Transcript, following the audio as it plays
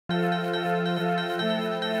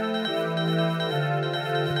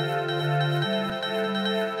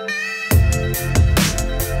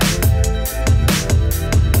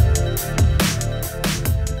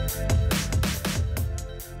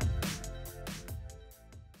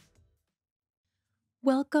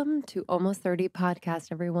Welcome to Almost 30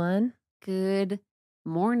 Podcast, everyone. Good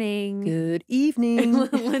morning. Good evening.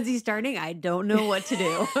 Lindsay's starting. I don't know what to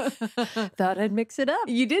do. Thought I'd mix it up.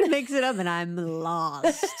 You did mix it up and I'm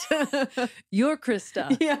lost. You're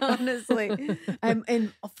Krista. Yeah, honestly. I'm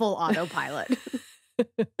in full autopilot.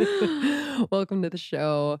 Welcome to the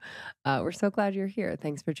show. We're so glad you're here.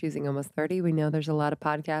 Thanks for choosing Almost 30. We know there's a lot of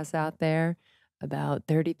podcasts out there, about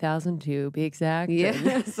 30,000 to be exact.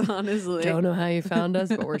 Yes, honestly. Don't know how you found us,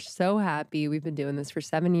 but we're so happy. We've been doing this for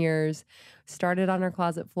 7 years. Started on our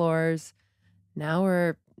closet floors. Now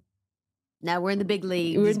we're in the big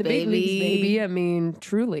leagues, in the baby. big leagues, baby. I mean,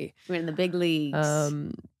 truly. We're in the big leagues.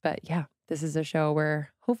 But yeah, this is a show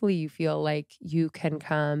where hopefully you feel like you can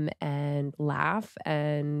come and laugh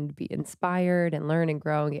and be inspired and learn and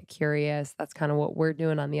grow and get curious. That's kind of what we're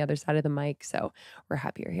doing on the other side of the mic. So we're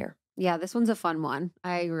happy you're here. Yeah, this one's a fun one.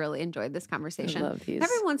 I really enjoyed this conversation. I love these.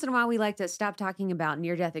 Every once in a while, we like to stop talking about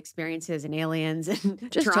near-death experiences and aliens and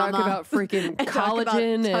just trauma. talk about freaking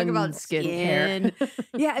collagen talk and about skincare.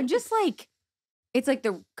 Yeah, and just like it's like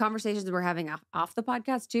the conversations we're having off the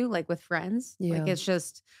podcast too, like with friends. Yeah. Like it's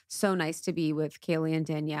just so nice to be with Kayleigh and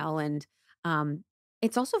Danielle, and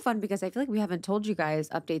it's also fun because I feel like we haven't told you guys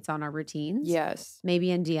updates on our routines. Yes.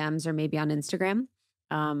 Maybe in DMs or maybe on Instagram.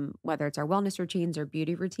 Whether it's our wellness routines or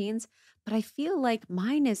beauty routines. But I feel like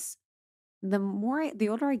mine is the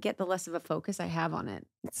older I get, the less of a focus I have on it.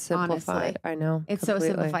 It's simplified. Honestly. I know. It's completely.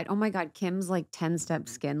 so simplified. Oh my God, Kim's like 10-step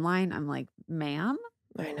skin line. I'm like, ma'am.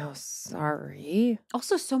 I know. Sorry.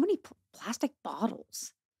 Also, so many plastic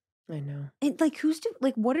bottles. I know. And like,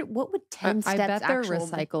 what would 10 steps I bet they're actual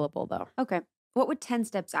recyclable though. Okay. What would 10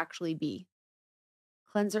 steps actually be?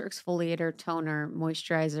 Cleanser, exfoliator, toner,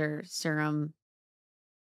 moisturizer, serum.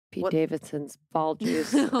 Pete Davidson's ball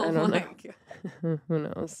juice. I don't know. Who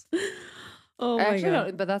knows? Oh I my actually God.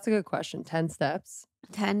 don't, but that's a good question. 10 steps.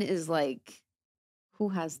 10 is like, who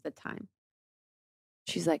has the time?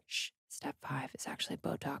 She's like, shh, step 5 is actually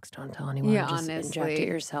Botox. Don't tell anyone. Yeah, just inject it honestly.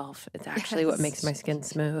 yourself. It's actually what makes my skin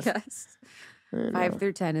smooth. Yes. 5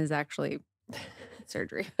 through 10 is actually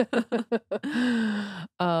surgery.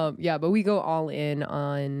 Yeah, but we go all in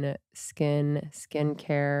on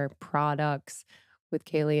skincare products with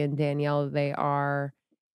Kayleigh and Danielle. They are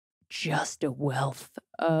just a wealth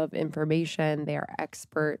of information. They are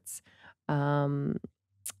experts.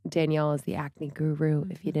 Danielle is the acne guru,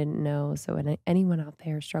 if you didn't know. So anyone out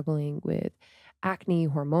there struggling with acne,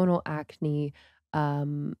 hormonal acne,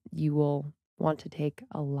 you will want to take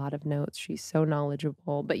a lot of notes. She's so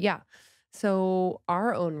knowledgeable. But yeah, so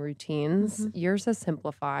our own routines, yours is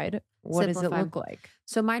simplified. What does it look like?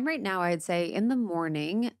 So mine right now, I'd say in the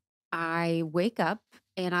morning, I wake up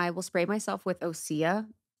and I will spray myself with Osea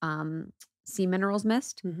Sea Minerals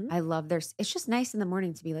Mist. I love it's just nice in the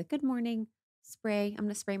morning to be like, good morning, spray. I'm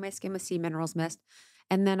going to spray my skin with Sea Minerals Mist.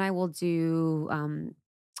 And then I will do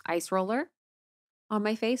ice roller on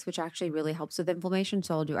my face, which actually really helps with inflammation.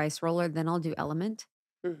 So I'll do ice roller, then I'll do Element.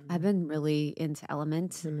 I've been really into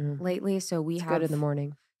Element lately. So we have good in the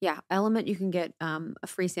morning. Yeah, Element, you can get a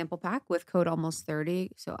free sample pack with code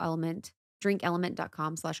almost30. So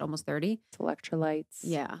drinkelement.com/almost30. It's electrolytes.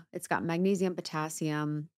 Yeah, it's got magnesium,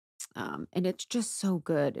 potassium, and it's just so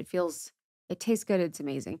good. It tastes good. It's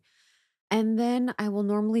amazing. And then I will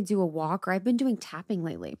normally do a walk, or I've been doing tapping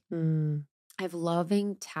lately. I've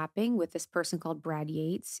loving tapping with this person called Brad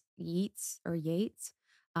Yates. You'll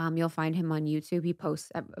find him on YouTube. He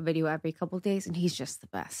posts a video every couple of days, and he's just the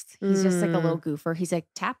best. He's just like a little goofer. He's like,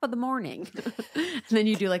 tap of the morning. And then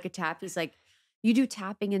you do like a tap. He's like, you do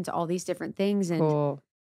tapping into all these different things. And Cool.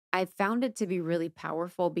 I found it to be really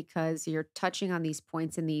powerful because you're touching on these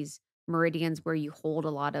points in these meridians where you hold a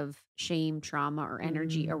lot of shame, trauma, or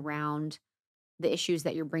energy around the issues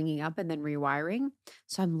that you're bringing up and then rewiring.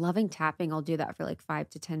 So I'm loving tapping. I'll do that for like 5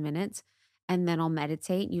 to 10 minutes. And then I'll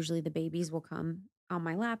meditate. Usually the babies will come on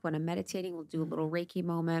my lap when I'm meditating. We'll do a little Reiki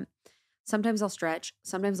moment. Sometimes I'll stretch.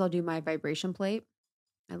 Sometimes I'll do my vibration plate.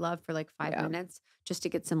 I love for like 5 minutes just to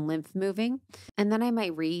get some lymph moving. And then I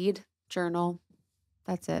might read, journal.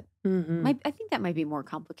 That's it. I think that might be more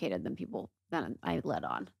complicated than I let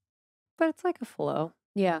on. But it's like a flow.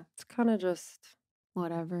 Yeah. It's kind of just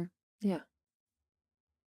whatever. Yeah.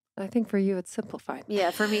 I think for you, it's simplified.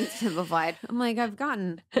 Yeah, for me, it's simplified. I'm like, I've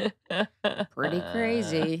gotten pretty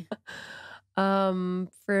crazy.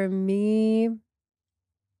 For me,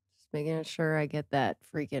 just making sure I get that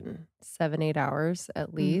freaking 7-8 hours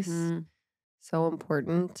at least. So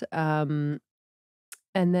important.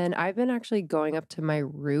 And then I've been actually going up to my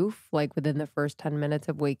roof like within the first 10 minutes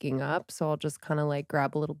of waking up. So I'll just kind of like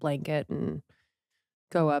grab a little blanket and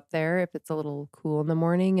go up there if it's a little cool in the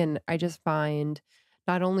morning. And I just find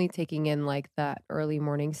not only taking in like that early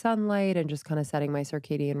morning sunlight and just kind of setting my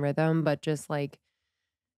circadian rhythm, but just like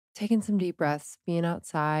taking some deep breaths, being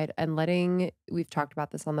outside and letting, we've talked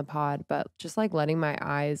about this on the pod, but just like letting my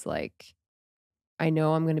eyes like, I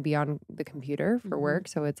know I'm gonna be on the computer for Mhm. work,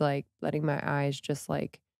 so it's like letting my eyes just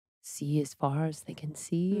like see as far as they can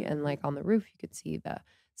see. And like Mhm. on the roof, you could see the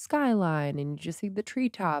skyline and you just see the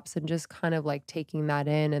treetops and just kind of like taking that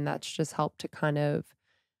in. And that's just helped to kind of,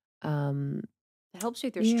 um, It helps you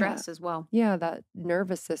with your yeah, stress as well. yeah, that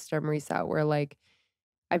nervous system reset where like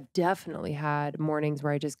I've definitely had mornings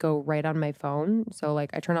where I just go right on my phone. So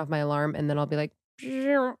like I turn off my alarm and then I'll be like,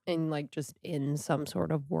 and like just in some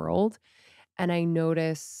sort of world. And I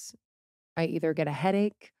notice I either get a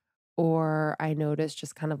headache or I notice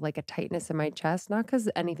just kind of like a tightness in my chest, not because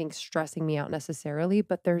anything's stressing me out necessarily,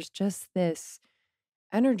 but there's just this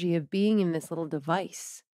energy of being in this little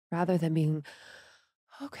device rather than being,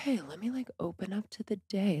 okay, let me like open up to the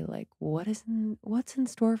day. Like what's in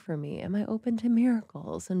store for me? Am I open to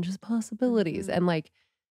miracles and just possibilities? Mhm. And like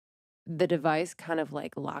the device kind of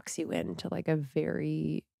like locks you into like a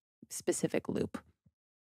very specific loop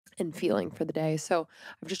and feeling for the day. So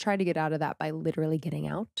I've just tried to get out of that by literally getting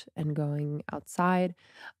out and going outside.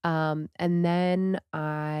 And then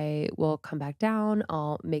I will come back down.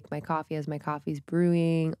 I'll make my coffee as my coffee's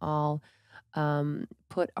brewing. I'll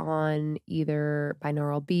put on either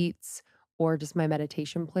binaural beats or just my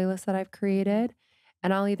meditation playlist that I've Mhm. created.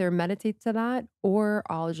 And I'll either meditate to that or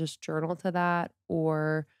I'll just journal to that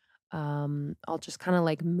or I'll just kind of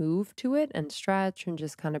like move to it and stretch and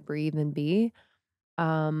just kind of breathe and be.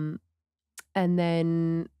 Um, and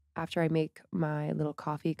then after I make my little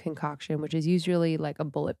coffee concoction, which is usually like a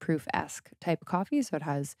bulletproof-esque type of coffee, so it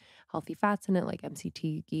has healthy fats in it, like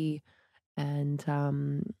MCT ghee and,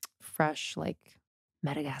 fresh, like,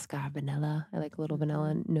 Madagascar vanilla. I like a little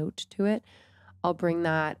vanilla Mhm. note to it. I'll bring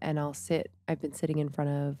that and I've been sitting in front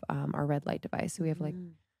of, our red light device. So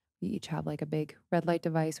Mhm. we each have, like, a big red light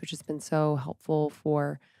device, which has been so helpful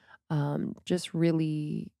for, just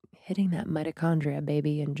really hitting that mitochondria,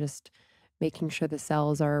 baby, and just making sure the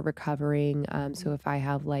cells are recovering. So Mhm. if I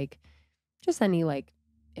have, like, just any, like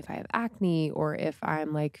if I have acne or if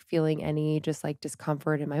I'm, like, feeling any just, like,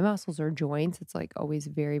 discomfort in my muscles or joints, it's, like, always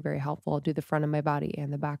very, very helpful. I'll do the front of my body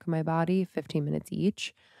and the back of my body, 15 minutes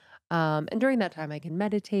each. And during that time, I can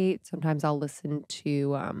meditate. Sometimes I'll listen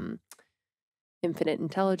to, Infinite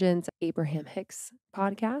Intelligence, Abraham Hicks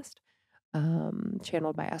podcast,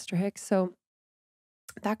 channeled by Esther Hicks. So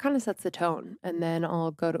that kinda sets the tone, and then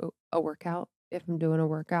I'll go to a workout. If I'm doing a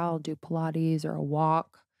workout, I'll do Pilates or a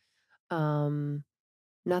walk. Um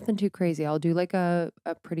Nothing too crazy. I'll do like a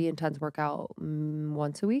pretty intense workout,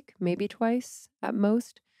 once a week, maybe twice at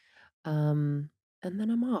most, um, and then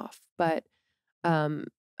I'm off. But, um,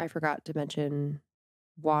 I forgot to mention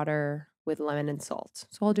water with lemon and salt.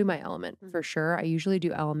 So I'll do my element Mhm. for sure. I usually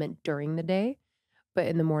do element during the day, but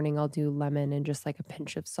in the morning I'll do lemon and just like a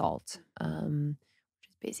pinch of salt, Mhm. which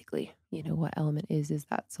is basically, what element is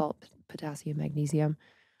that salt, potassium, magnesium.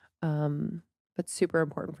 Um, but super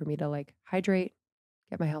important for me to like hydrate,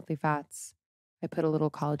 get my healthy fats. I put a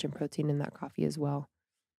little collagen protein in that coffee as well.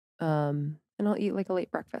 And I'll eat like a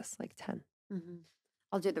late breakfast, like 10. Mhm.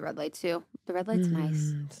 I'll do the red light too. The red light's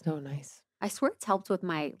nice. So nice. I swear it's helped with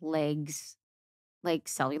my legs, like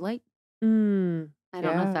cellulite. Mm, I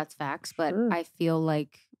don't know if yeah, that's facts, but sure. I feel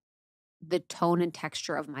like the tone and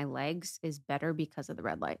texture of my legs is better because of the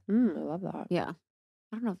red light. I love that. Yeah.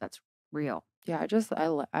 I don't know if that's real. Yeah,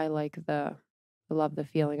 I like I love the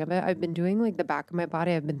feeling of it. I've been doing like the back of my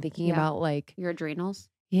body. I've been thinking Yeah. about like, Your adrenals?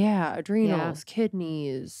 yeah, Yeah. adrenals, Yep.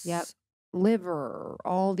 kidneys, liver,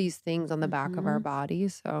 all these things on the back of our Mhm. body.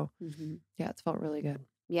 So Mhm. yeah, it's felt really good.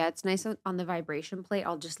 Yeah, it's nice on the vibration plate.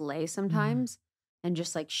 I'll just lay Mm. sometimes and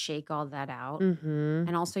just like shake all that out. Mhm.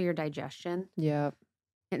 And also your digestion. Yep.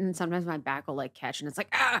 And then sometimes my back will like catch and it's like,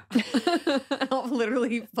 ah, I'll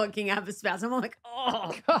literally fucking have a spasm. I'm like,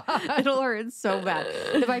 oh, God. it'll hurt so bad.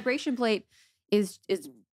 The vibration plate is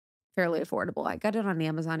fairly affordable. I got it on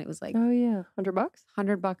Amazon. It was like Oh, yeah. $100?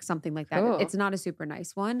 100 bucks, something like that. Cool. It's not a super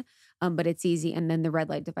nice one, but it's easy. And then the red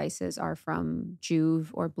light devices are from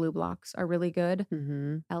Juve or Blue Blocks are really good.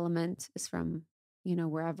 Mhm. Element is from,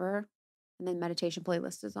 wherever. And then meditation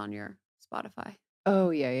playlist is on your Spotify.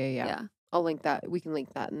 Oh, yeah, yeah, yeah. Yeah. I'll link that. We can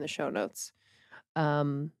link that in the show notes.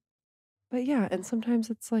 Um, but yeah, and sometimes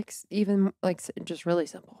it's like even like just really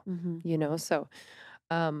simple, Hmm. So,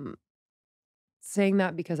 um, saying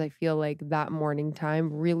that because I feel like that morning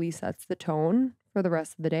time really sets the tone for the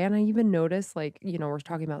rest of the day. And I even notice, like, we're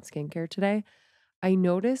talking about skincare today. I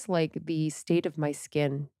notice like the state of my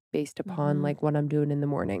skin based upon Hmm. like what I'm doing in the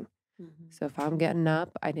morning. Mhm. So if I'm getting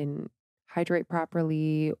up, I didn't hydrate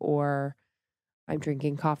properly, or I'm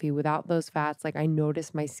drinking coffee without those fats, like I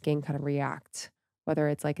notice my skin kind of react, whether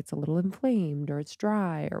it's like it's a little inflamed or it's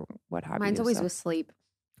dry or what have Mine's you. always So with sleep.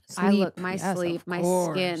 sleep, My yes, sleep, of my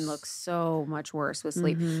skin course. looks so much worse with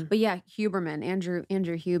sleep. Mhm. But yeah, Huberman, Andrew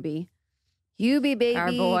Hubie, Hubie, our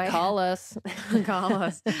baby, boy, call us. call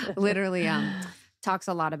us, literally talks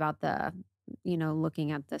a lot about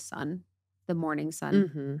looking at the sun, the morning sun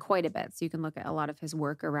Mhm. quite a bit. So you can look at a lot of his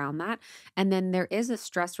work around that. And then there is a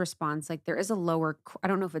stress response, like there is a I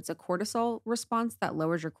don't know if it's a cortisol response that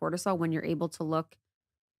lowers your cortisol when you're able to look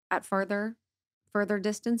at further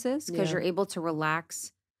distances because Yeah. you're able to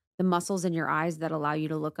relax the muscles in your eyes that allow you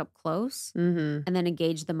to look up close Mhm. and then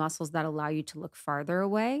engage the muscles that allow you to look farther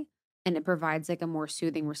away. And it provides like a more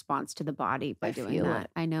soothing response to the body by I doing feel that.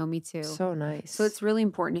 it. I know, me too. So So nice. it's really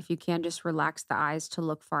important if you can just relax the eyes to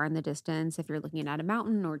look far in the distance. If you're looking at a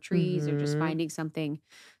mountain or trees or just Mhm. finding something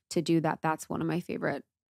to do that, that's one of my favorite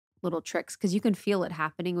little tricks because you can feel it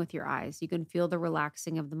happening with your eyes. You can feel the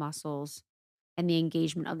relaxing of the muscles and the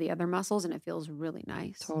engagement of the other muscles, and it feels really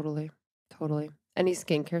nice. Totally. Totally. Any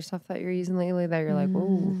skincare stuff that you're using lately that you're like,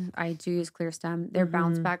 "Ooh." I do use ClearStem. Their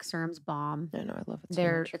bounce Mhm. back serum's bomb. I know, I love it so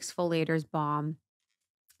Their much. exfoliator's bomb.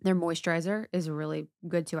 Their moisturizer is really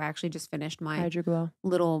good too. I actually just finished my Hydroglow.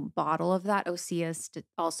 little bottle of that. Osea's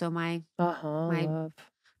also Uh-huh, my love.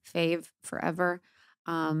 fave forever.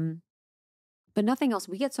 Um, but nothing else.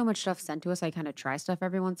 We get so much stuff sent to us. I kind of try stuff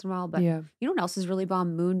every once in a while. But Yeah. you know what else is really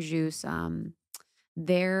bomb? Moon Juice.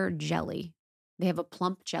 Their jelly. They have a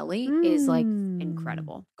plump jelly is like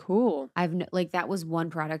incredible. Cool. Like that was one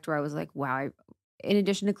product where I was like, wow. In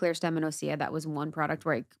addition to Clearstem and Osea, that was one product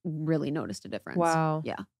where I really noticed a difference. Wow.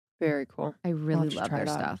 Yeah, Very cool. I I'll really have to love try their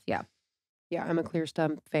that. stuff. Yeah. Yeah, I'm a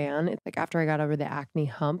ClearStem fan. It's like after I got over the acne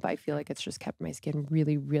hump, I feel like it's just kept my skin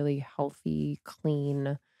really, really healthy,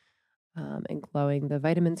 clean, and glowing. The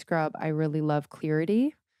vitamin scrub, I really love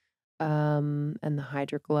Clarity, and the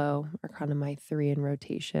Hydro Glow are kind of my 3 in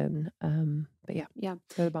rotation. But yeah, Yeah.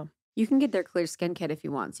 they're the bomb. You can get their clear skin kit if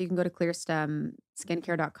you want. So you can go to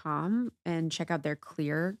clearstemskincare.com and check out their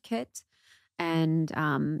clear kit. And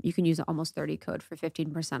you can use an almost 30 code for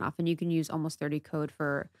 15% off. And you can use almost 30 code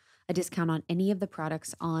for a discount on any of the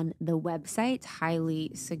products on the website.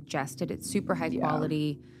 Highly suggested. It's super high Yeah.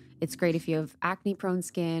 quality. It's great if you have acne prone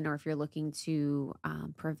skin or if you're looking to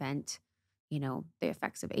prevent, the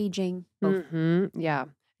effects of aging. Both. Yeah.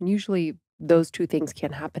 And usually those 2 things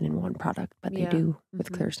can't happen in one product, but they Yeah. do with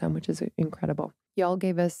Hmm. ClearStem, which is incredible. Y'all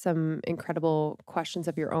gave us some incredible questions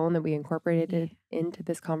of your own that we Yeah. incorporated into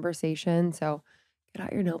this conversation. So get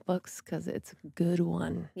out your notebooks because it's a good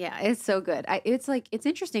one. Yeah, it's so good. It's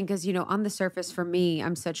interesting because on the surface for me,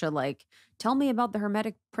 I'm such a like, tell me about the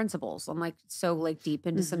hermetic principles. I'm like so like deep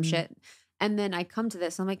into some Mhm. shit. And then I come to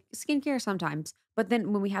this, I'm like, skincare sometimes. But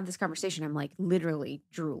then when we have this conversation, I'm like literally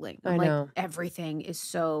drooling. I'm I like, know. everything is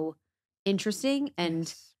so interesting and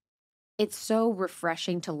Yes. it's so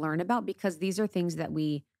refreshing to learn about because these are things that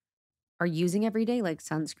we are using every day, like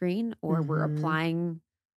sunscreen, or we're Mhm. applying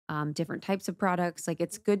different types of products. Like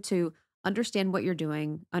it's good to understand what you're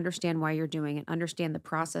doing, understand why you're doing it, understand the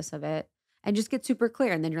process of it, and just get super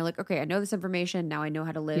clear. And then you're like, okay, I know this information. Now I know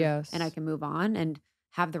how to live and I Yes. can move on and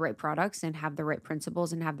have the right products and have the right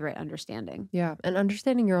principles and have the right understanding. Yeah, and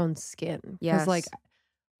understanding your own skin, because like, Yes.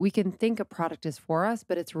 we can think a product is for us,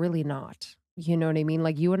 but it's really not. You know what I mean?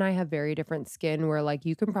 Like, you and I have very different skin where, like,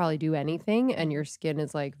 you can probably do anything and Mhm. your skin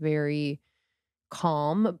is, like, very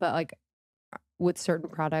calm, but, like, with certain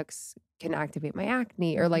products can activate my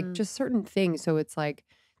acne or, like, Mhm. just certain things, so it's, like,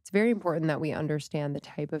 it's very important that we understand the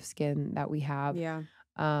type of skin that we have. Yeah.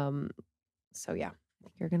 Um, so yeah, I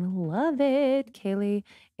think you're gonna love it. Kayleigh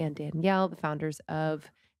and Danielle, the founders of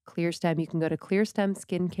ClearStem. You can go to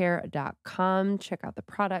clearstemskincare.com, check out the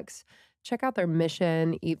products, check out their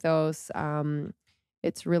mission, ethos.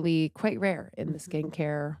 It's really quite rare in the Mhm.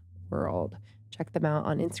 skincare world. Check them out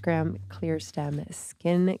on Instagram, ClearStem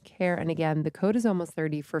Skincare. And again, the code is almost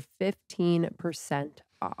 30 for 15%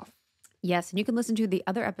 off. Yes, and you can listen to the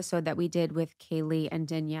other episode that we did with Kaylee and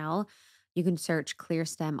Danielle. You can search Clear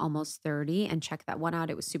Stem Almost 30 and check that one out.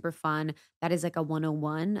 It was super fun. That is like a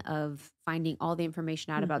 101 of finding all the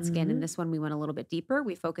information out about skin. And Mhm. this one, we went a little bit deeper.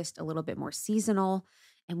 We focused a little bit more seasonal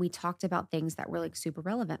and we talked about things that were like super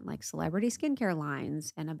relevant, like celebrity skincare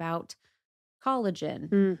lines and about collagen.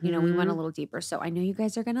 We went a Mhm. little deeper. So I know you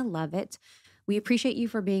guys are going to love it. We appreciate you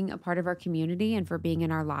for being a part of our community and for being in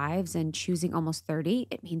our lives and choosing Almost 30.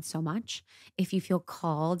 It means so much. If you feel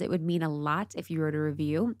called, it would mean a lot if you wrote a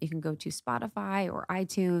review. You can go to Spotify or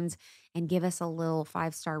iTunes and give us a little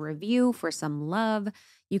 5-star review for some love.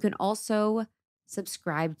 You can also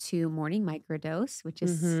subscribe to Morning Microdose, which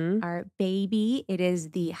is our baby. It is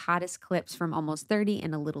the hottest clips from Almost 30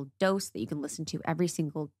 in a little dose that you can listen to every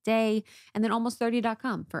single day. And then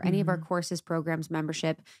almost30.com for any of our courses, programs,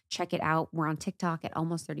 membership. Check it out. We're on TikTok at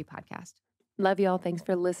Almost 30 Podcast. Love y'all. Thanks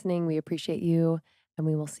for listening. We appreciate you. And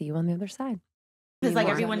we will see you on the other side. Because like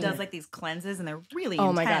everyone does like these cleanses and they're really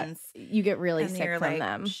intense. My God. You get really and sick you're, from like,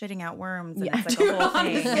 them. shitting out worms and it's like a whole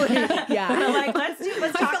thing. Yeah. Like,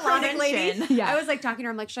 let's talk prevention. I was like talking to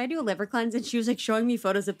her. I'm like, should I do a liver cleanse? And she was like showing me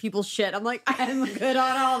photos of people's shit. I'm like, I'm good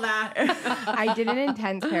on all that. I did an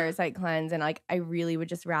intense parasite cleanse and like I really would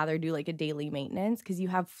just rather do like a daily maintenance because you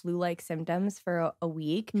have flu-like symptoms for a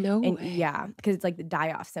week. No and way. Yeah, because it's like the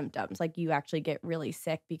die-off symptoms. Like you actually get really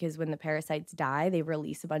sick because when the parasites die, they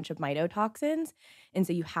release a bunch of mycotoxins. And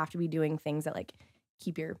so you have to be doing things that like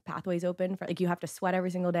keep your pathways open for like you have to sweat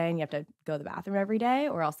every single day and you have to go to the bathroom every day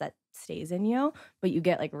or else that stays in you. But you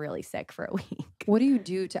get like really sick for a week. What do you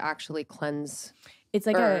do to actually cleanse? It's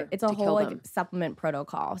like it's a to whole kill like them? supplement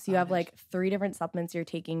protocol. So you have like 3 different supplements you're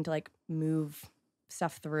taking to like move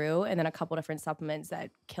stuff through and then a couple different supplements that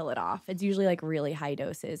kill it off. It's usually like really high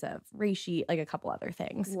doses of reishi, like a couple other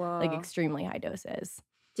things. Whoa. Like extremely high doses.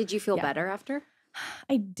 Did you feel better after?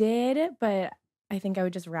 I did, but I think I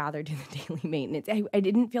would just rather do the daily maintenance. I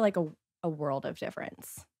didn't feel like a world of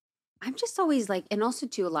difference. I'm just always like, and also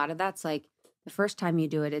too, a lot of that's like the first time you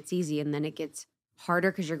do it, it's easy. And then it gets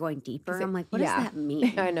harder because you're going deeper. I'm like, what does that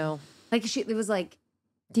mean? I know. Like it was like,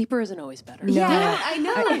 Deeper isn't always better. yeah, I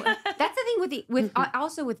know. That's the thing with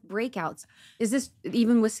also with breakouts. Is this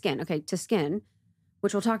even with skin? Okay, to skin,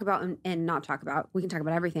 which we'll talk about and not talk about. We can talk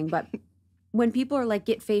about everything. But when people are like,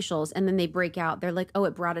 get facials and then they break out, they're like, oh,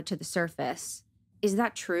 it brought it to the surface. Is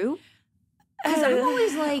that true? Because I'm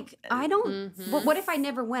always like, I don't. What if I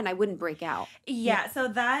never went? I wouldn't break out. Yeah, so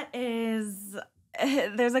that is,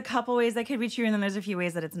 there's a couple ways that could be true, and then there's a few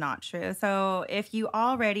ways that it's not true. So if you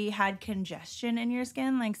already had congestion in your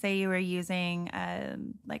skin, like say you were using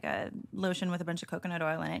like a lotion with a bunch of coconut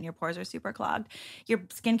oil in it and your pores are super clogged, your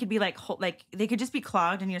skin could be like they could just be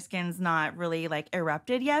clogged and your skin's not really like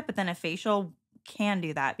erupted yet, but then a facial can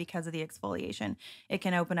do that because of the exfoliation. It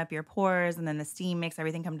can open up your pores and then the steam makes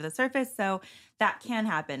everything come to the surface. So that can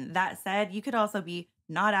happen. That said, you could also be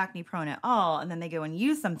not acne prone at all, and then they go and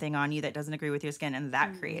use something on you that doesn't agree with your skin, and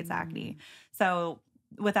that creates acne. So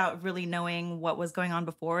without really knowing what was going on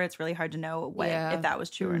before, it's really hard to know if that was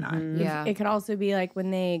true or not. Yeah. It could also be like when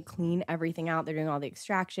they clean everything out, they're doing all the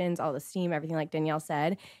extractions, all the steam, everything like Danielle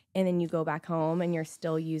said, and then you go back home and you're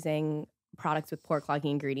still using products with pore clogging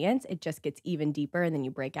ingredients, it just gets even deeper and then you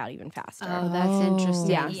break out even faster. Oh, that's interesting.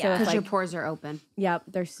 Yeah, so Because it's your like, pores are open. yep,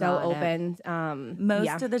 they're so Got it. open.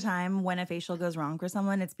 Most of the time when a facial goes wrong for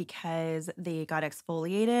someone, it's because they got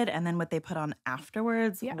exfoliated and then what they put on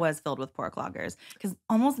afterwards was filled with pore cloggers. Because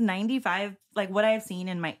almost 95, like what I've seen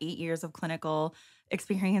in my 8 years of clinical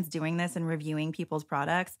experience doing this and reviewing people's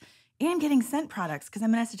products and getting sent products, because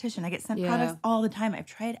I'm an esthetician. I get sent products all the time. I've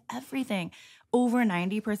tried everything. Over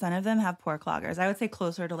 90% of them have pore cloggers. I would say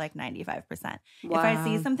closer to like 95%. If I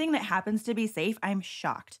see something that happens to be safe, I'm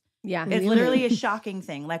shocked. Yeah. It's literally a shocking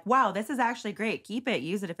thing. Like, wow, this is actually great. Keep it,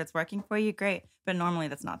 use it. If it's working for you, great. But normally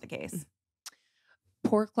that's not the case.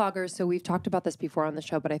 Pore cloggers. So we've talked about this before on the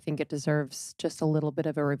show, but I think it deserves just a little bit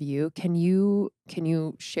of a review. Can you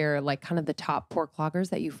share like kind of the top pore cloggers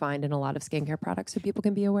that you find in a lot of skincare products so people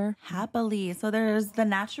can be aware? Happily. So there's the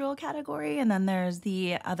natural category, and then there's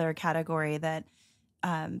the other category that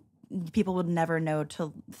people would never know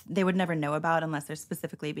about unless they're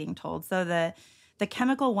specifically being told. So the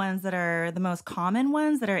chemical ones that are the most common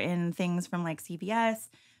ones that are in things from like CVS,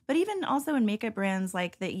 but even also in makeup brands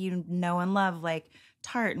like that you know and love, like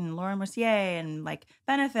Tarte and Laura Mercier and like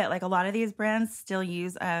Benefit, like a lot of these brands still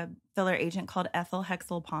use a filler agent called ethyl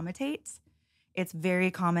hexyl palmitate. It's very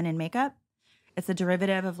common in makeup. It's a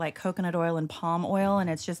derivative of like coconut oil and palm oil, and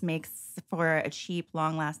it just makes for a cheap,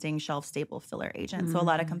 long-lasting, shelf-stable filler agent. So a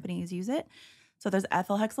lot of companies use it. So there's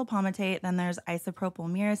ethyl hexyl palmitate, then there's isopropyl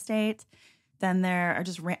myristate, then there are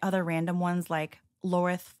just other random ones like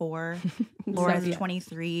Laureth 4, Laureth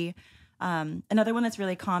 23. Another one that's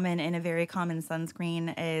really common in a very common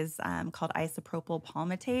sunscreen is called isopropyl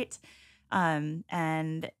palmitate.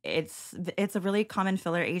 And it's a really common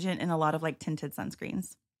filler agent in a lot of like tinted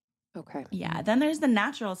sunscreens. Okay. Yeah. Then there's the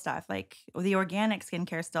natural stuff. Like the organic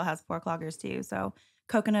skincare still has pore cloggers too. So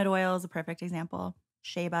coconut oil is a perfect example.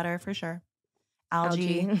 Shea butter for sure.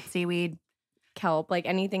 algae. Seaweed. Kelp, like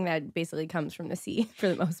anything that basically comes from the sea for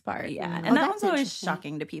the most part. Yeah. And that that's one's always interesting.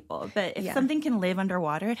 shocking to people. But if something can live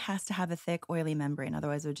underwater, it has to have a thick, oily membrane.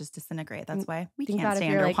 Otherwise, it would just disintegrate. That's why we Think can't about if stay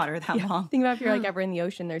you're, underwater that long. Think about if you're like ever in the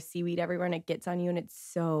ocean, there's seaweed everywhere and it gets on you and it's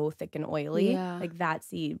so thick and oily. Yeah. Like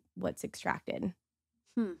that's what's extracted.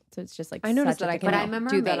 So it's just like I noticed such that a I thick can But I'm a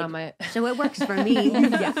do that mermaid, on my. so it works for me.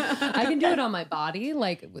 Yeah, I can do it on my body.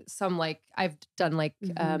 Like with some, like I've done like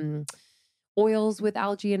oils with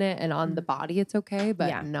algae in it, and on the body it's okay,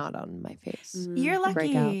 but not on my face. You're lucky.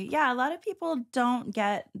 Breakout. Yeah, a lot of people don't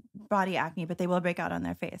get body acne, but they will break out on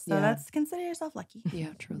their face. So that's consider yourself lucky. Yeah,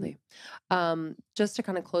 truly. Just to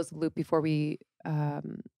kind of close the loop before we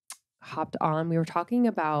hopped on, we were talking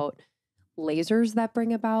about lasers that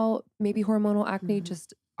bring about maybe hormonal acne,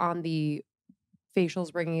 just on the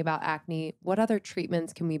facials bringing about acne. What other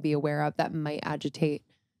treatments can we be aware of that might agitate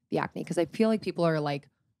the acne? Because I feel like people are like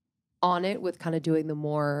on it with kind of doing the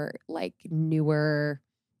more like newer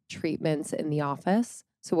treatments in the office.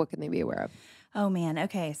 So what can they be aware of? Oh man.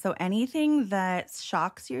 Okay. So anything that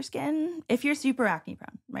shocks your skin, if you're super acne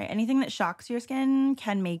prone, right? Anything that shocks your skin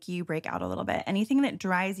can make you break out a little bit. Anything that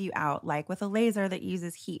dries you out, like with a laser that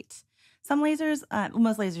uses heat. Some lasers,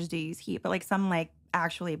 most lasers do use heat, but like some like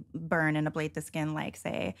actually burn and ablate the skin, like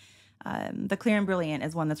say the Clear and Brilliant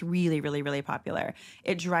is one that's really, really, really popular.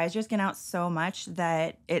 It dries your skin out so much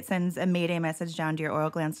that it sends a mayday message down to your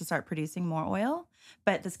oil glands to start producing more oil.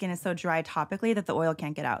 But the skin is so dry topically that the oil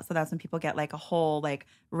can't get out. So that's when people get like a whole like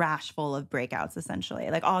rash full of breakouts, essentially.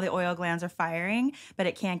 Like all the oil glands are firing, but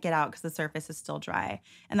it can't get out because the surface is still dry.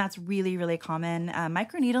 And that's really, really common.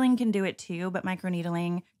 Microneedling can do it too, but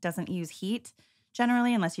microneedling doesn't use heat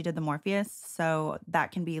generally unless you did the Morpheus. So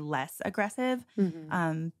that can be less aggressive.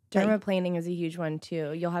 Dermaplaning is a huge one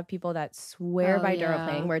too. You'll have people that swear by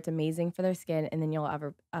dermaplaning where it's amazing for their skin, and then you'll have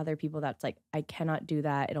other people that's like, I cannot do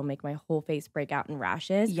that. It'll make my whole face break out in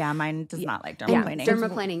rashes. Yeah, mine does not like dermaplaning.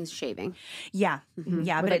 Dermaplaning is shaving. Yeah,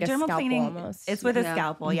 yeah, With but like a scalpel dermaplaning, almost. it's with a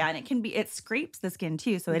scalpel, and it scrapes the skin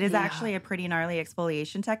too. So it is actually a pretty gnarly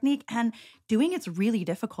exfoliation technique, and doing it's really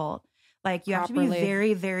difficult. Like you have to be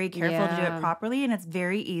very, very careful to do it properly. And it's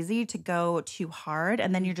very easy to go too hard.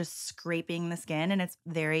 And then you're just scraping the skin and it's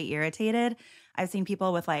very irritated. I've seen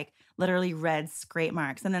people with like literally red scrape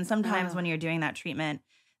marks. And then sometimes when you're doing that treatment,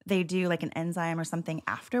 they do like an enzyme or something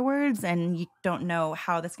afterwards. And you don't know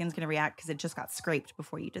how the skin's going to react because it just got scraped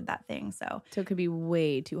before you did that thing. So it could be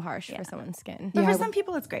way too harsh for someone's skin. But for some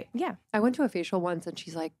people, it's great. Yeah. I went to a facial once and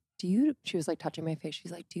she's like, she was like touching my face.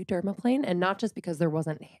 She's like, do you dermaplane? And not just because there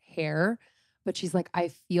wasn't hair, but she's like, I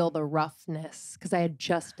feel the roughness because I had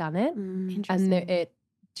just done it. And it,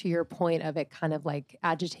 to your point of it kind of like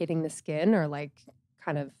agitating the skin or like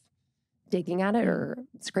kind of digging at it or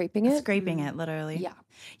scraping it. Scraping it, literally. Yeah.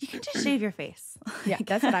 You can just shave your face. Yeah,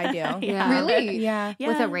 that's what I do. Really? Yeah.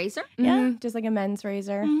 With a razor? Yeah. Just like a men's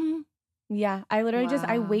razor. Yeah, I literally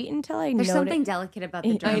I wait until I know. There's something delicate about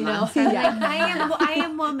the derma. I know. So I'm like, I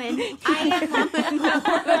am woman. I am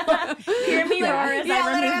woman. Hear me roar as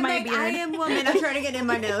I remove my beard. I am woman. I'm trying to get in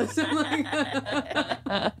my nose. That's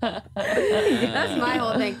my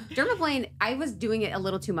whole thing. Dermaplane, I was doing it a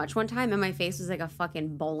little too much one time, and my face was like a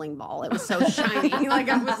fucking bowling ball. It was so shiny. Like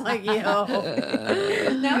I was like,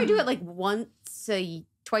 yo. Now I do it like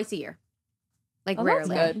twice a year. Like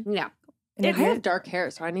rarely. That's good. Yeah. I have dark hair,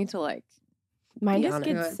 so I need to like. Mine be just on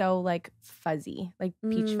gets it. so like fuzzy, like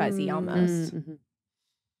peach fuzzy almost.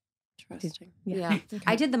 Interesting. Yeah.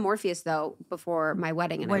 I did the Morpheus though before my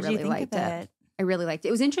wedding, and I really liked it. I really liked it.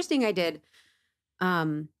 It was interesting. I did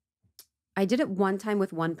it one time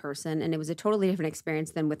with one person, and it was a totally different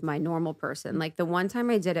experience than with my normal person. Like the one time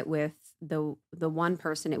I did it with the one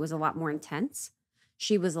person, it was a lot more intense.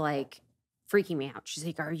 She was like freaking me out. She's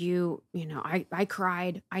like, are you, I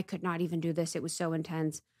cried. I could not even do this. It was so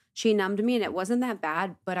intense. She numbed me and it wasn't that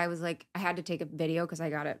bad, but I was like, I had to take a video because I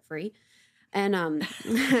got it free. And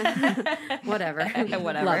whatever.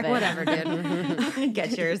 Whatever, dude.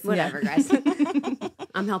 Get yours. Whatever, guys.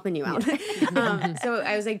 I'm helping you out. So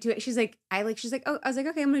I was like, she's like, oh, I was like,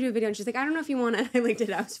 okay, I'm gonna do a video. And she's like, I don't know if you want it. I looked at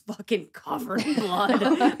it, I was fucking covered in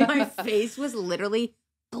blood. My face was literally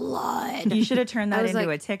blood. You should have turned that into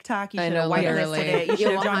a TikTok. You should have whitelisted it. You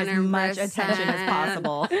should have drawn as much attention as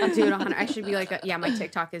possible. Dude, I should be like, my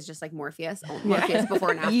TikTok is just like Morpheus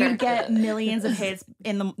before and after. You get millions of hits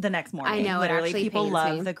in the next morning. I know, literally. it actually People pains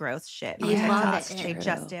love me. the gross shit. I love TikToks, it. they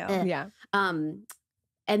just do. Yeah. And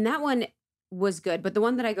that one was good, but the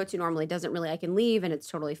one that I go to normally doesn't really. I can leave and it's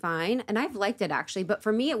totally fine. And I've liked it actually, but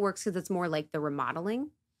for me it works because it's more like the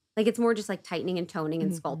remodeling. Like it's more just like tightening and toning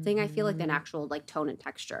and sculpting. I feel like an actual like tone and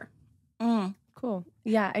texture. Cool.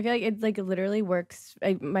 Yeah, I feel like it like literally works.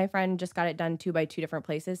 My friend just got it done too by 2 different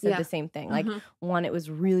places. Said the same thing. Like one, it was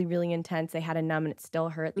really, really intense. They had a numb and it still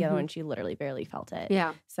hurt. The other one, she literally barely felt it.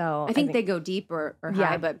 Yeah. So I think they go deep or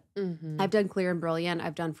high, but Mm-hmm. I've done Clear and Brilliant.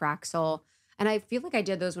 I've done Fraxel. And I feel like I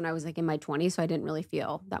did those when I was like in my 20s. So I didn't really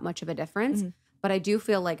feel that much of a difference. But I do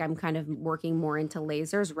feel like I'm kind of working more into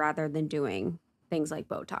lasers rather than doing things like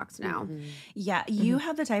Botox now. Yeah, you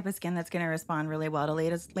have the type of skin that's going to respond really well to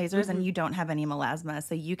lasers, and you don't have any melasma,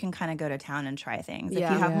 so you can kind of go to town and try things. If you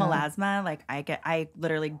have melasma, like I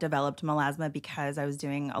literally developed melasma because I was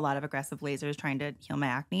doing a lot of aggressive lasers trying to heal my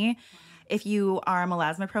acne. If you are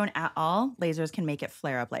melasma prone at all, lasers can make it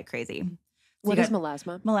flare up like crazy. So What is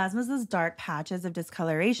melasma? Melasma is those dark patches of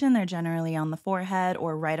discoloration. They're generally on the forehead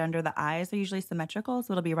or right under the eyes. They're usually symmetrical,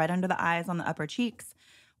 so it'll be right under the eyes on the upper cheeks,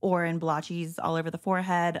 or in blotches all over the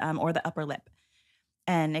forehead, or the upper lip.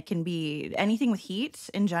 And it can be anything with heat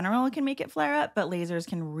in general can make it flare up, but lasers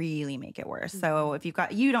can really make it worse. So if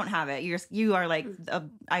you don't have it, you are like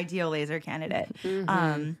an ideal laser candidate.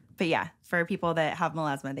 But yeah, for people that have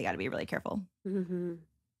melasma, they got to be really careful.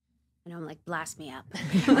 And I'm like, blast me up.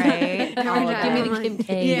 Right? Give me the Kim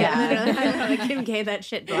K. Yeah. The Kim K, that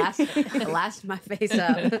shit blast my face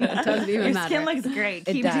up. It doesn't even Your matter. skin looks great.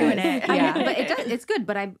 It Keep does. doing it. Yeah, but it does. It's good.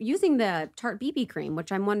 But I'm using the Tarte BB cream,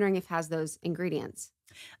 which I'm wondering if has those ingredients.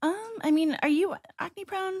 I mean, are you acne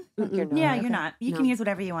prone? You're not. Yeah, you're not. You can No. use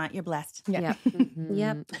whatever you want. You're blessed. Yep.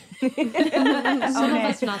 Yep. Some of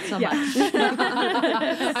us not so much.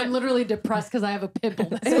 I'm literally depressed because I have a pimple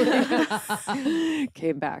this week.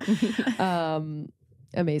 Came back.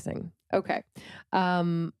 Amazing. Okay.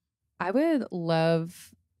 I would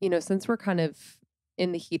love, since we're kind of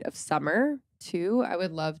in the heat of summer too, I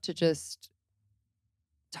would love to just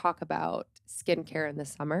talk about skincare in the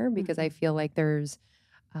summer because I feel like there's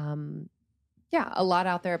a lot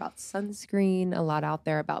out there about sunscreen, a lot out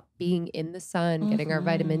there about being in the sun, getting our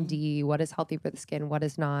vitamin D, what is healthy for the skin, what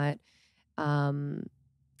is not. And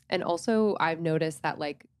also I've noticed that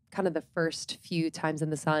like kind of the first few times in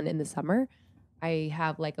the sun in the summer, I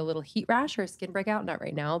have like a little heat rash or a skin breakout, not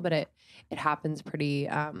right now, but it happens pretty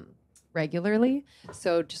regularly.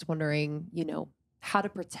 So just wondering, how to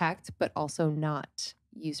protect, but also not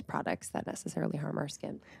use products that necessarily harm our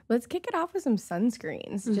skin. Let's kick it off with some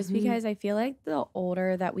sunscreens, just because I feel like the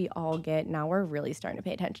older that we all get, now we're really starting to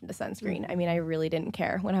pay attention to sunscreen. I mean, I really didn't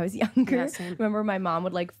care when I was younger. Yeah, same. Remember my mom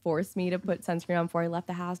would like force me to put sunscreen on before I left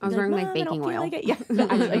the house. I was wearing like baking oil. Yeah,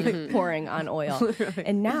 actually like pouring on oil.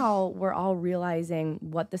 And now we're all realizing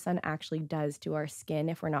what the sun actually does to our skin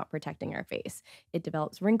if we're not protecting our face. It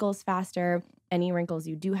develops wrinkles faster. Any wrinkles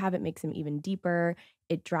you do have, it makes them even deeper.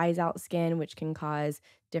 It dries out skin, which can cause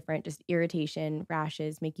different just irritation,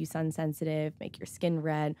 rashes, make you sun sensitive, make your skin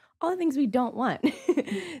red, all the things we don't want.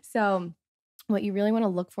 So what you really want to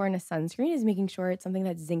look for in a sunscreen is making sure it's something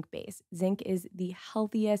that's zinc-based. Zinc is the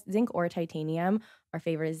healthiest, zinc or titanium. Our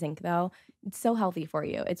favorite is zinc though. It's so healthy for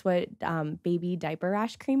you. It's what baby diaper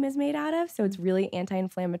rash cream is made out of. So it's really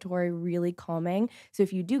anti-inflammatory, really calming. So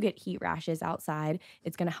if you do get heat rashes outside,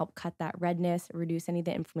 it's going to help cut that redness, reduce any of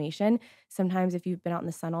the inflammation. Sometimes if you've been out in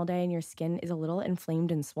the sun all day and your skin is a little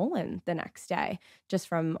inflamed and swollen the next day, just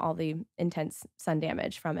from all the intense sun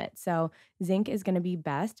damage from it. So zinc is going to be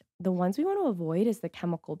best. The ones we want to avoid is the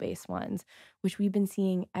chemical-based ones, which we've been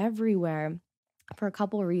seeing everywhere for a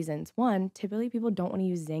couple of reasons. One, typically people don't want to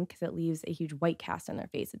use zinc because it leaves a huge white cast on their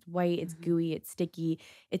face. It's white, it's gooey, it's sticky.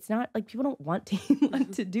 It's not like people don't want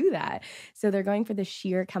to do that. So they're going for the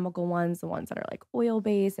sheer chemical ones, the ones that are like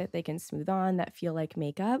oil-based that they can smooth on, that feel like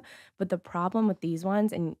makeup. But the problem with these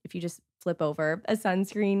ones, and if you just flip over a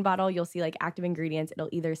sunscreen bottle, you'll see like active ingredients. It'll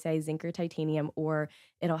either say zinc or titanium, or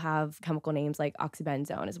it'll have chemical names like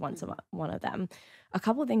oxybenzone is one of them. A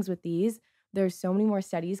couple of things with these, there's so many more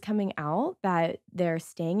studies coming out that they're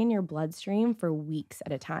staying in your bloodstream for weeks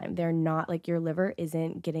at a time. They're not like your liver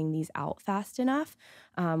isn't getting these out fast enough,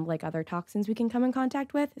 like other toxins we can come in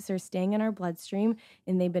contact with. So they're staying in our bloodstream,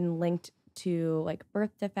 and they've been linked to like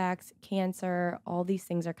birth defects, cancer. All these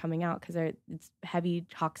things are coming out because it's heavy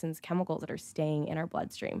toxins, chemicals that are staying in our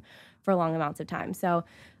bloodstream for long amounts of time. So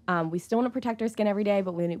we still want to protect our skin every day,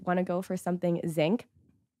 but we want to go for something zinc.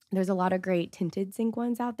 There's a lot of great tinted zinc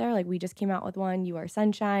ones out there. Like we just came out with one, You Are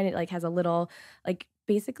Sunshine. It like has a little, like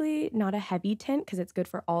basically not a heavy tint because it's good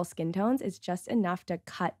for all skin tones. It's just enough to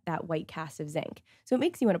cut that white cast of zinc. So it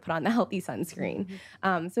makes you want to put on the healthy sunscreen.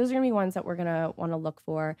 So those are gonna be ones that we're gonna want to look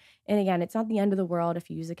for. And again, it's not the end of the world if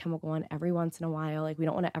you use a chemical one every once in a while. Like we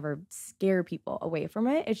don't want to ever scare people away from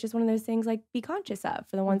it. It's just one of those things like be conscious of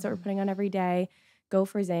for the ones that we're putting on every day. go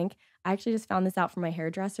for zinc. I actually just found this out from my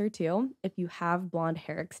hairdresser too. If you have blonde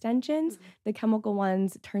hair extensions, the chemical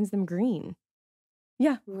ones turns them green.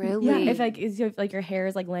 Yeah. Really? Yeah. If like your hair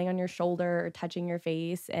is like laying on your shoulder or touching your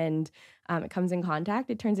face and it comes in contact,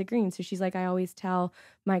 it turns it green. So she's like, I always tell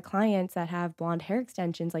my clients that have blonde hair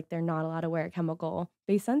extensions, like they're not allowed to wear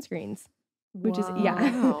chemical-based sunscreens, which is,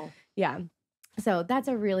 Wow. yeah. So that's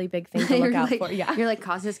a really big thing to look out for. Yeah. You're like,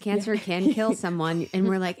 causes cancer, can kill someone. And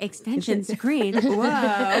we're like, extensions green. Whoa.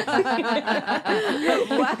 Wow.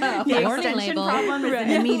 The extension problem is an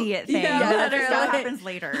immediate thing. That happens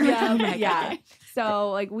later. Yeah.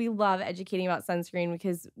 So like we love educating about sunscreen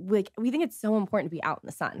because like we think it's so important to be out in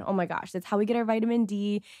the sun. Oh my gosh, that's how we get our vitamin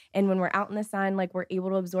D. And when we're out in the sun, like we're able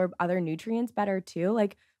to absorb other nutrients better too.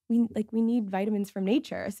 Like we need vitamins from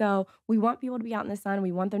nature. So we want people to be out in the sun.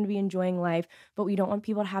 We want them to be enjoying life, but we don't want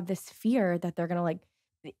people to have this fear that they're going to like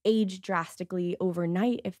age drastically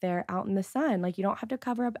overnight if they're out in the sun. Like you don't have to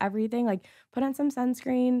cover up everything. Like put on some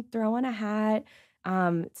sunscreen, throw on a hat.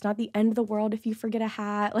 It's not the end of the world if you forget a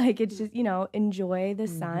hat. Like it's just, enjoy the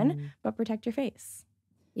sun, but protect your face.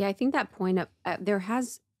 Yeah, I think that point of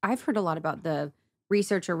I've heard a lot about the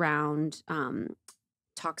research around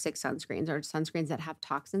toxic sunscreens or sunscreens that have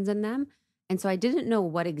toxins in them. And so I didn't know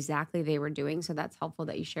what exactly they were doing. So that's helpful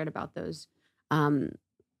that you shared about those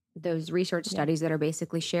research studies that are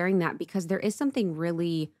basically sharing that, because there is something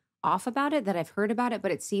really off about it that I've heard about it,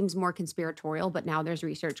 but it seems more conspiratorial, but now there's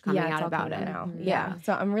research coming out about it now. Yeah.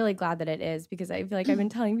 So I'm really glad that it is, because I feel like I've been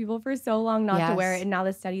telling people for so long not to wear it, and now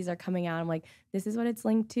the studies are coming out. I'm like, this is what it's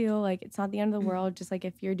linked to. Like, it's not the end of the world. Just like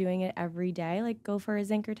if you're doing it every day, like go for a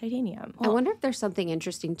zinc or titanium. I wonder if there's something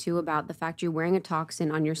interesting too about the fact you're wearing a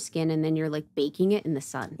toxin on your skin and then you're like baking it in the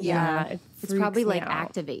sun. Yeah. It's probably like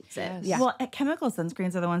activates it. Yeah. Well, chemical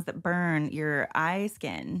sunscreens are the ones that burn your eye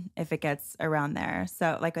skin if it gets around there.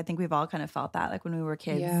 So like, I think we've all kind of felt that, like when we were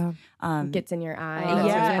kids. Yeah. Gets in your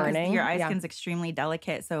eye. Burning. Your eye skin's extremely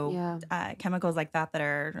delicate. So chemicals like that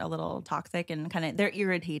are a little toxic and kind of, they're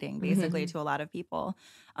irritating basically to a lot of people.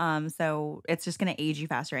 So it's just going to age you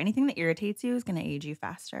faster. Anything that irritates you is going to age you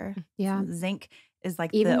faster. Yeah. So zinc is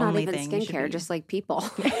like even the not only even thing skincare, just like people.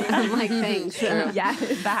 Like things. Yeah.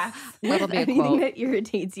 That'll be a anything quote. that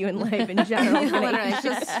irritates you in life in general. Literally,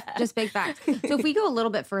 just big facts. So if we go a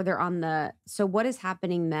little bit further on so what is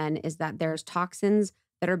happening then is that there's toxins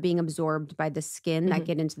that are being absorbed by the skin that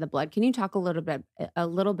get into the blood. Can you talk a little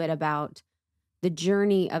bit about the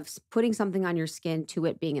journey of putting something on your skin to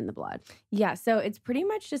it being in the blood? Yeah, so it's pretty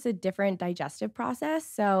much just a different digestive process.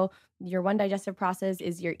 So your one digestive process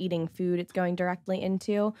is you're eating food it's going directly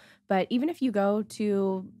into. But even if you go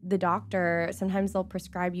to the doctor, sometimes they'll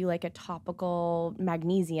prescribe you like a topical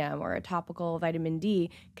magnesium or a topical vitamin D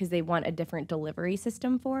because they want a different delivery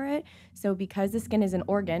system for it. So because the skin is an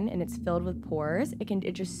organ and it's filled with pores,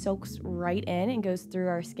 it just soaks right in and goes through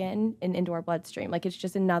our skin and into our bloodstream. Like it's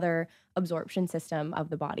just another absorption system of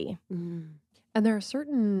the body. And there are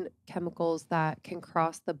certain chemicals that can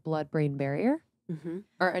cross the blood-brain barrier.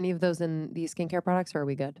 Are any of those in these skincare products, or are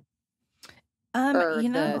we good? Or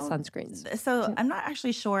the sunscreens? So I'm not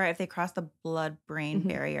actually sure if they cross the blood-brain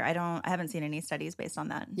barrier. I haven't seen any studies based on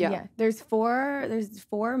that. Yeah. There's four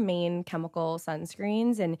main chemical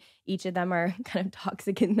sunscreens, and each of them are kind of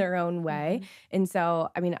toxic in their own way. And so,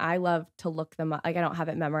 I mean, I love to look them up. Like, I don't have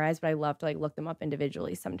it memorized, but I love to like look them up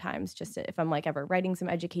individually sometimes, just if I'm like ever writing some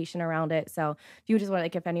education around it. So if you just want,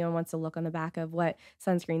 like, if anyone wants to look on the back of what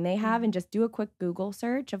sunscreen they have and just do a quick Google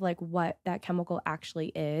search of like what that chemical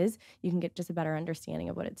actually is, you can get just a better understanding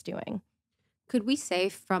of what it's doing. Could we say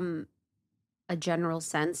from a general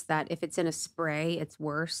sense that if it's in a spray, it's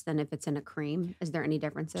worse than if it's in a cream? Is there any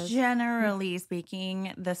differences? Generally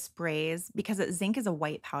speaking, the sprays, because zinc is a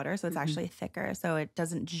white powder, so it's actually thicker, so it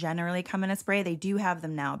doesn't generally come in a spray. They do have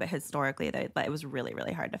them now, but historically, it was really,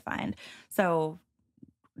 really hard to find. So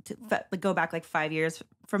to go back like 5 years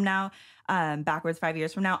from now, backwards 5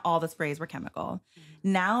 years from now, all the sprays were chemical.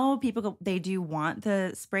 Now people, they do want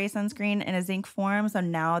the spray sunscreen in a zinc form. So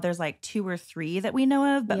now there's like 2 or 3 that we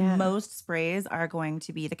know of, but most sprays are going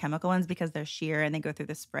to be the chemical ones because they're sheer and they go through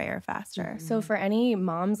the sprayer faster. So for any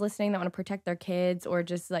moms listening that want to protect their kids, or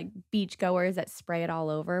just like beach goers that spray it all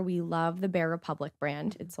over, we love the Bare Republic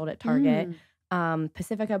brand. It's sold at Target.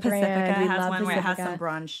 Pacifica brand. We has love one where it has Pacifica. some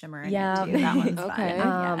bronze shimmer in it too. That one's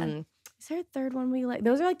fun. Is there a third one we like?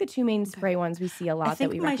 Those are like the 2 main spray ones we see a lot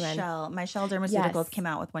that we recommend. My Shell Dermaceuticals came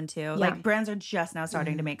out with one too. Yeah. Like brands are just now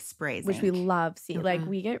starting to make sprays, which we love. Like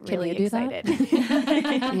we get really excited.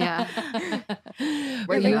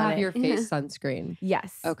 Where you have your face sunscreen.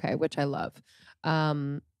 Yes. Okay, which I love.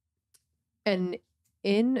 And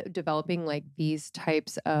in developing like these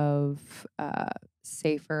types of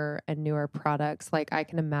safer and newer products, like I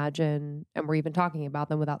can imagine, and we're even talking about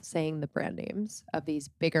them without saying the brand names of these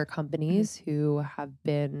bigger companies who have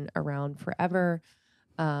been around forever,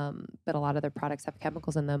 but a lot of their products have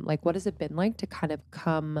chemicals in them. Like, what has it been like to kind of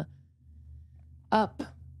come up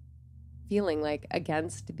feeling like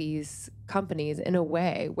against these companies in a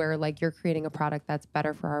way where like you're creating a product that's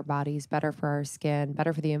better for our bodies, better for our skin,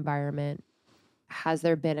 better for the environment? Has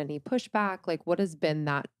there been any pushback? Like, what has been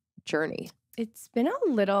that journey? It's been a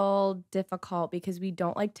little difficult because we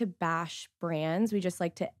don't like to bash brands. We just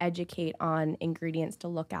like to educate on ingredients to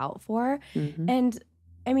look out for. And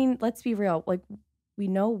I mean, let's be real. Like, we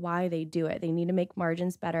know why they do it. They need to make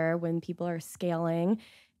margins better when people are scaling.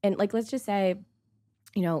 And like, let's just say,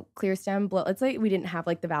 you know, ClearStem, let's say we didn't have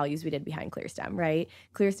like the values we did behind ClearStem, right?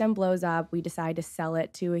 ClearStem blows up. We decide to sell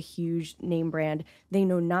it to a huge name brand. They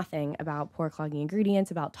know nothing about pore clogging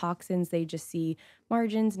ingredients, about toxins. They just see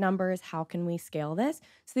margins, numbers. How can we scale this?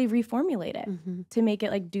 So they reformulate it to make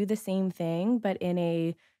it like do the same thing, but in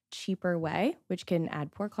a cheaper way, which can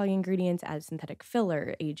add pore clogging ingredients, add synthetic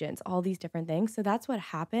filler agents, all these different things. So that's what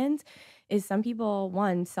happens is some people,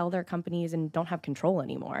 one, sell their companies and don't have control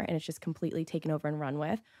anymore, and it's just completely taken over and run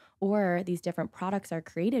with. Or these different products are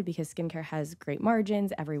created because skincare has great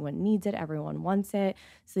margins, everyone needs it, everyone wants it.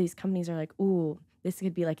 So these companies are like, ooh, this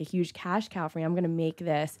could be like a huge cash cow for me. I'm going to make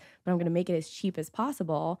this, but I'm going to make it as cheap as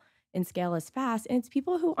possible and scale as fast. And it's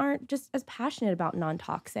people who aren't just as passionate about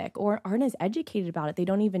non-toxic or aren't as educated about it. They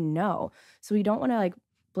don't even know. So we don't want to like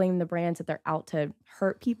blame the brands that they're out to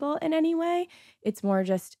hurt people in any way. It's more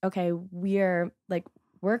just, okay, we're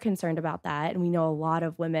concerned about that. And we know a lot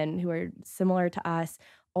of women who are similar to us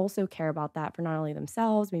also care about that for not only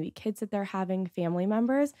themselves, maybe kids that they're having, family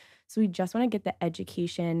members. So we just want to get the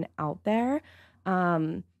education out there.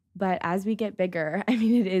 But as we get bigger, I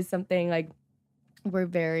mean, it is something like we're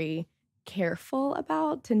very careful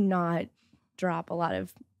about to not drop a lot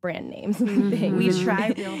of brand names and things. We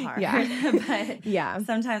try real hard. But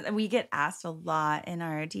sometimes we get asked a lot in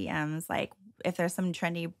our DMs, like if there's some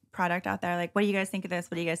trendy product out there, like, what do you guys think of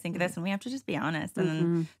this? What do you guys think of this? And we have to just be honest. And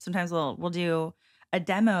then sometimes we'll do a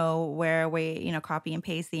demo where we, you know, copy and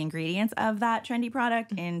paste the ingredients of that trendy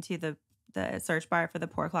product into the search bar for the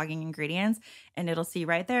pore clogging ingredients, and it'll see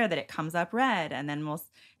right there that it comes up red, and then we'll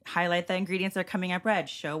highlight the ingredients that are coming up red,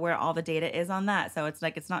 show where all the data is on that. So it's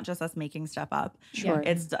like, it's not just us making stuff up. Sure.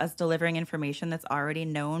 It's us delivering information that's already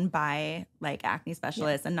known by like acne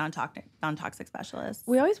specialists and non-toxic specialists.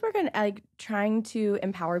 We always work on like trying to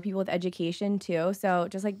empower people with education too. So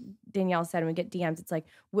just like Danielle said, when we get DMs, it's like,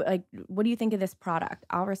 what do you think of this product?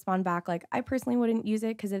 I'll respond back like, I personally wouldn't use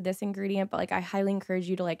it because of this ingredient, but like I highly encourage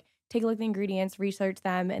you to like take a look at the ingredients, research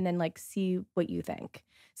them, and then like see what you think.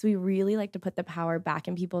 So we really like to put the power back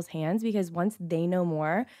in people's hands, because once they know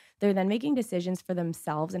more, they're then making decisions for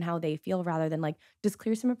themselves and how they feel, rather than like, does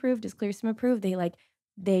ClearStem approve? Does ClearStem approve?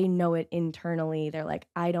 They know it internally. They're like,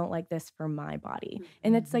 I don't like this for my body.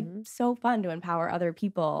 And it's like so fun to empower other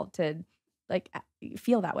people to like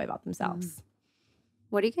feel that way about themselves.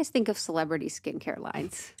 What do you guys think of celebrity skincare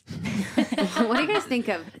lines? What do you guys think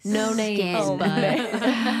of No names, Isn't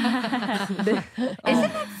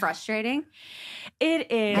that frustrating?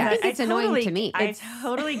 It is. I think it's annoying to me. I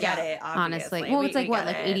totally get it, obviously. Honestly. Well, it's like what,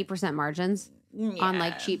 like 80% margins on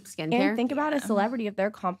like cheap skincare? And think about a celebrity. If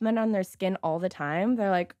they're complimenting on their skin all the time,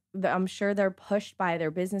 they're like, I'm sure they're pushed by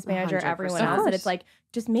their business manager, 100%. everyone else. And it's like,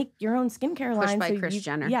 just make your own skincare line. Pushed by so Kris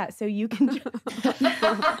Jenner. Yeah, so you can.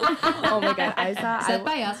 Oh my God. Said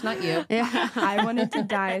by us, not you. Yeah. I wanted to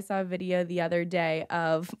die. I saw a video the other day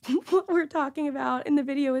of what we're talking about. And the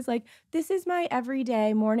video is like, this is my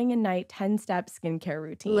everyday morning and night 10-step skincare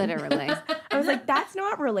routine. Literally. I was like, that's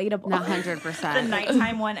not relatable. 100%. The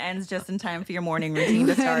nighttime one ends just in time for your morning routine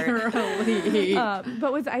to start.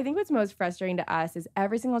 But I think what's most frustrating to us is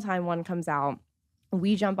every single time one comes out,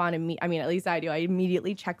 we jump on and at least I do. I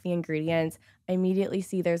immediately check the ingredients. I immediately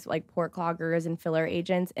see there's like pore cloggers and filler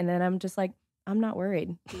agents. And then I'm just like, I'm not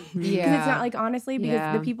worried. Yeah. Because it's not like, honestly,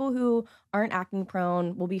 because the people who aren't acne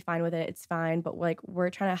prone will be fine with it. It's fine. But like, we're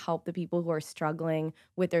trying to help the people who are struggling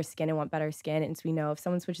with their skin and want better skin. And so we know if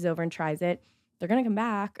someone switches over and tries it, they're going to come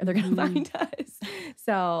back or they're going to find us.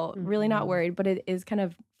 So really not worried, but it is kind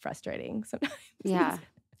of frustrating sometimes. Yeah.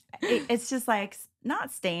 It's just like,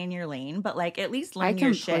 not stay in your lane, but like at least learn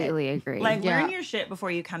your shit. I completely agree. Like learn your shit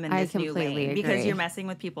before you come in this new lane, because you're messing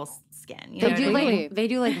with people's skin. You know They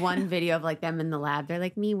do like one video of like them in the lab. They're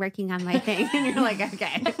like, me working on my thing, and you're like,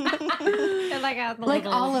 okay. Like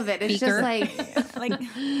all of it. It's just like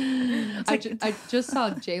I just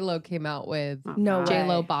saw J-Lo came out with No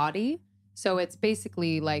J-Lo way. Body. So it's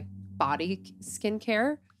basically like body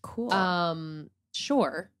skincare. Cool.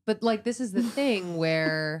 Sure. But like, this is the thing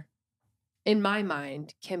where in my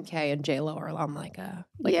mind, Kim K and J-Lo are on like a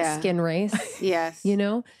skin race, Yes. you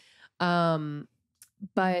know?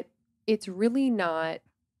 But it's really not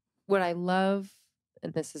what I love.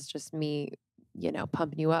 And this is just me, you know,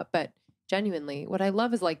 pumping you up, but genuinely what I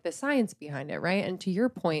love is like the science behind it. Right. And to your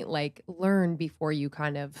point, like learn before you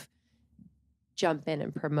kind of jump in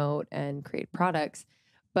and promote and create products,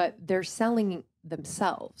 but they're selling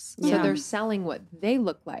themselves. So they're selling what they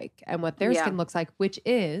look like and what their skin looks like, which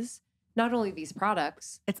is not only these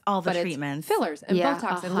products, it's all the but treatments, it's fillers and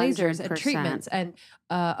Botox and lasers and 100%. treatments and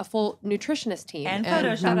a full nutritionist team and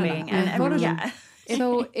photoshopping and Photoshop. yeah.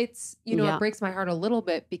 So it's, you know, it breaks my heart a little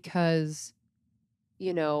bit because,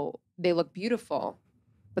 you know, they look beautiful,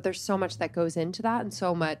 but there's so much that goes into that and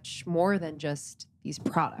so much more than just these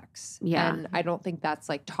products. Yeah. And I don't think that's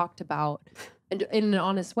like talked about in an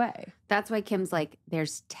honest way. That's why Kim's like,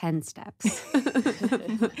 there's 10 steps.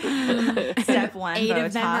 Step 1, 8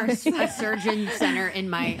 of them are Botox. a surgeon center in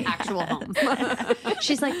my actual home.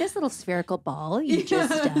 She's like, this little spherical ball, you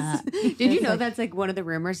just Did you know that's like one of the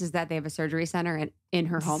rumors is that they have a surgery center in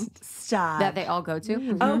her home Stop. that they all go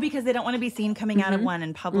to? Oh, because they don't want to be seen coming out of one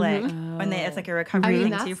in public when it's like a recovery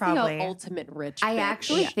thing that's too, probably. the ultimate rich I bitch.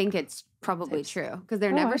 actually think it's probably true because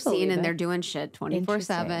they're never I seen believe and it. they're doing shit 24/7.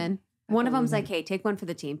 Interesting. One of them's like, hey, take one for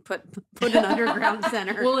the team. Put an underground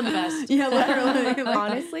center. We'll invest. Yeah, literally.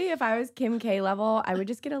 Honestly, if I was Kim K level, I would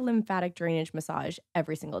just get a lymphatic drainage massage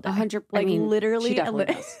every single day. 100. Like I mean, literally, she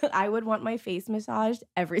definitely does. I would want my face massaged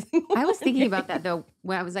every single I was thinking day. about that though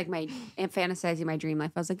when I was like fantasizing my dream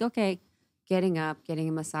life. I was like, okay, getting up, getting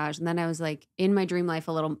a massage, and then I was like, in my dream life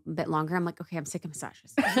a little bit longer. I'm like, okay, I'm sick of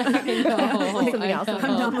massages. I know. Something else. I I'm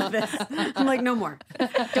done with this. I'm like, no more.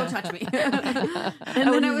 Don't touch me. And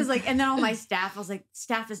then I was like, and then all my staff, I was like,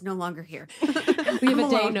 staff is no longer here. We have a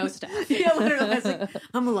day, no staff. Yeah, literally. I was like,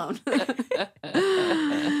 I'm alone.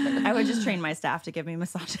 I would just train my staff to give me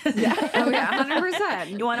massages. Yeah. Oh yeah,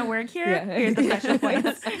 100%. You want to work here? Yeah. Here's the special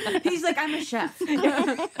points. He's like, I'm a chef.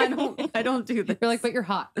 I don't do this. You're like, but you're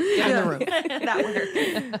hot. Get in the room.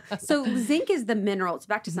 That works. So zinc is the mineral. It's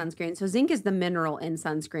back to sunscreen. So zinc is the mineral in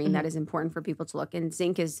sunscreen that is important for people to look. And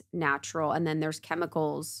zinc is natural. And then there's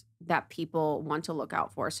chemicals that people want to look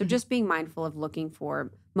out for. So just being mindful of looking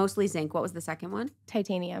for mostly zinc. What was the second one?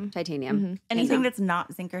 Titanium. Titanium. Anything that's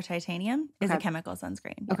not zinc or titanium is a Okay. chemical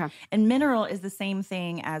sunscreen. Okay. And mineral is the same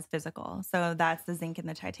thing as physical. So that's the zinc and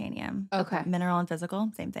the titanium. Okay. Mineral and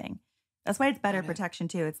physical, same thing. That's why it's better protection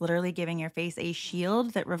too. It's literally giving your face a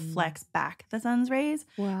shield that reflects back the sun's rays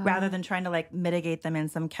rather than trying to like mitigate them in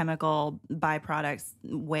some chemical byproducts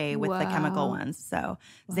way with the chemical Wow. ones. So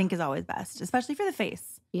zinc is always best, especially for the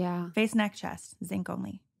face. Yeah. Face, neck, chest, zinc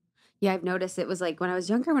only. Yeah, I've noticed it was like when I was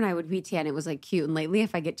younger, when I would be tan, it was like cute. And lately,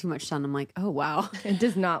 if I get too much sun, I'm like, oh, wow. It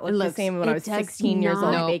does not look It the looks- same when I it was does 16 years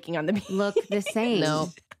old not baking on the beach. Look the same. No.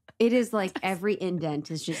 It is like every indent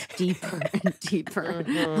is just deeper and deeper.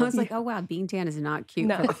 I was like, oh, wow, being tan is not cute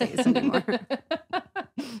No. for the face anymore.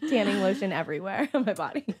 Tanning lotion everywhere on my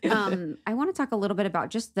body. I want to talk a little bit about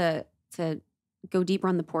just to go deeper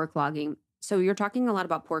on the pore clogging. So you're talking a lot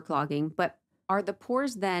about pore clogging, but are the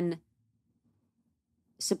pores then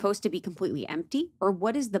supposed to be completely empty, or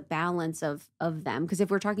what is the balance of them? Because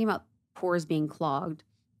if we're talking about pores being clogged,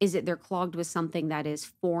 is it they're clogged with something that is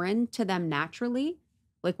foreign to them naturally?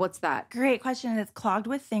 Like what's that? Great question. It's clogged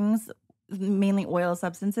with things, mainly oil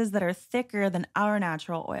substances that are thicker than our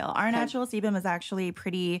natural oil. Our natural sebum is actually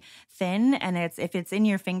pretty thin, and if it's in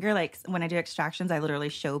your finger, like when I do extractions, I literally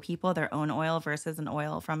show people their own oil versus an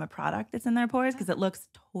oil from a product that's in their pores because it looks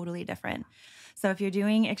totally different. So if you're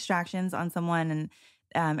doing extractions on someone and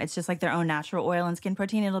it's just like their own natural oil and skin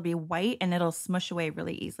protein, it'll be white and it'll smush away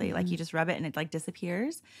really easily. Like you just rub it and it like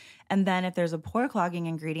disappears. And then if there's a pore clogging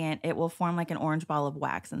ingredient, it will form like an orange ball of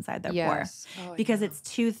wax inside their pore. Oh, I Because know. it's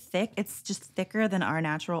too thick. It's just thicker than our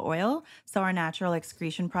natural oil. So our natural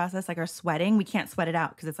excretion process, like our sweating, we can't sweat it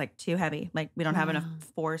out because it's like too heavy. Like we don't have enough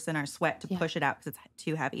force in our sweat to push it out because it's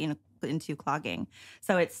too heavy and too clogging.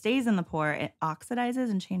 So it stays in the pore, it oxidizes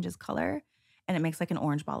and changes color, and it makes like an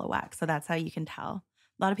orange ball of wax. So that's how you can tell.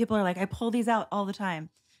 A lot of people are like, I pull these out all the time.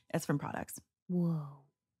 It's from products. Whoa.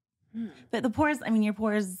 But the pores, I mean, your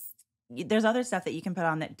pores, there's other stuff that you can put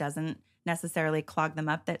on that doesn't necessarily clog them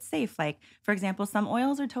up that's safe. Like, for example, some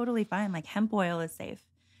oils are totally fine. Like hemp oil is safe.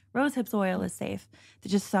 Rosehips oil is safe.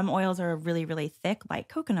 Just some oils are really, really thick, like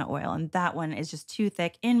coconut oil. And that one is just too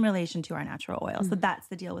thick in relation to our natural oil. So that's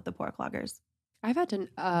the deal with the pore cloggers. I've had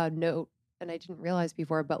to note and I didn't realize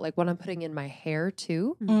before, but like when I'm putting in my hair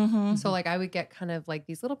too. Mm-hmm. So like I would get kind of like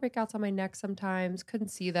these little breakouts on my neck sometimes, couldn't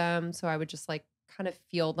see them. So I would just like kind of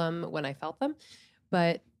feel them when I felt them.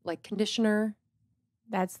 But like conditioner,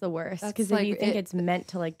 That's the worst That's, because like, if you think it- it's meant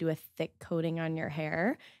to like do a thick coating on your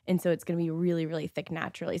hair, and so it's going to be really, really thick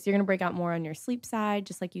naturally. So you're going to break out more on your sleep side,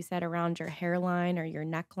 just like you said, around your hairline or your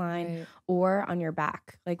neckline, right. or on your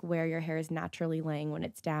back, like where your hair is naturally laying when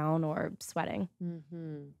it's down or sweating.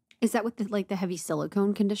 Is that with the heavy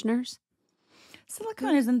silicone conditioners?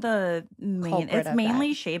 Silicone isn't the main. Culprit It's of mainly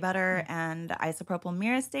that. shea butter and isopropyl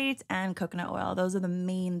myristate and coconut oil. Those are the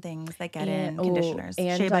main things that get in And- conditioners.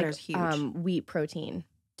 and Shea like, butter's huge. Wheat protein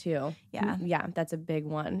too. Yeah. Yeah, that's a big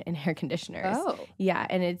one in hair conditioners. Oh, Yeah,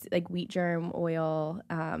 and it's like wheat germ oil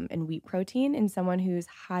and wheat protein. And someone who's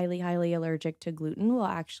highly, highly allergic to gluten will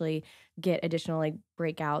actually get additional like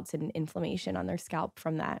breakouts and inflammation on their scalp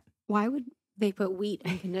from that. Why would they put wheat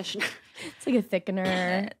in conditioner? It's like a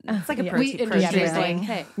thickener. It's like a Yeah. protein, wheat protein industry's thing. like,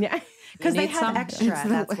 hey, Yeah. Because they need have some? extra. It's the-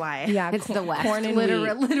 That's why. Yeah. It's the West. Corn and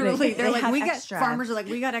Literally, wheat. they're They like, have we got extra. farmers are like,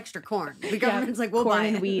 we got extra corn. The Yeah, government's like, we'll corn buy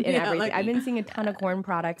and it. wheat and Yeah, everything. like- I've been seeing a ton of corn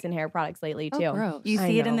products and hair products lately too. oh, gross. You I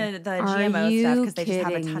see it in know. the Are GMO you stuff because they just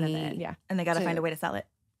have a ton of kidding it. me? Yeah. And they got to Dude. find a way to sell it.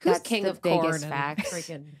 Who's That's king the of corn biggest and facts.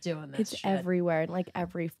 freaking doing this It's shit? everywhere in like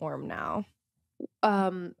every form now.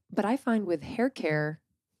 But I find with hair care,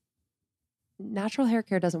 natural hair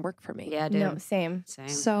care doesn't work for me. Yeah, dude. No, same. Same.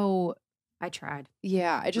 So I tried.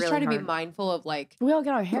 yeah, I just Really try to be hard. mindful of like, We all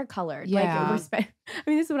get our hair colored. Yeah. Like, I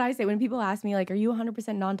mean, this is what I say when people ask me, like, "Are you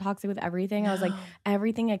 100% non-toxic with everything?" I was like,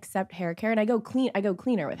 "Everything except hair care." And I go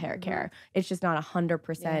cleaner with hair care. It's just not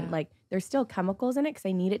 100%. Yeah. Like, there's still chemicals in it because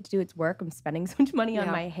I need it to do its work. I'm spending so much money on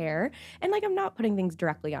Yeah. my hair, and like, I'm not putting things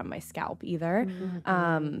directly on my scalp either.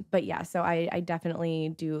 Mm-hmm. But yeah, so I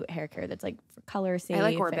definitely do hair care that's like for color safe. I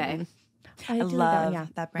like Orbe. and- I do like that love one, yeah.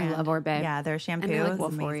 that brand. love Orbe. Yeah, their shampoo like is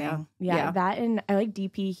Wolforia. amazing. Yeah, Yeah. that and I like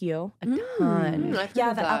DP Hue a Mm, ton. I've heard Yeah,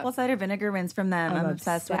 of the that. apple cider vinegar rinse from them. I'm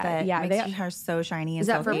obsessed with obsessed. it. Yeah, Makes they- your hair so shiny and Is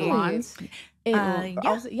that for silky. blondes? It yeah.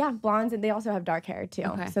 also, yeah, blondes, and they also have dark hair too.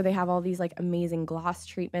 Okay. So they have all these like amazing gloss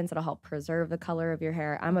treatments that'll help preserve the color of your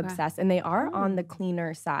hair. I'm Okay. obsessed, and they are on the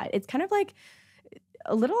cleaner side. It's kind of like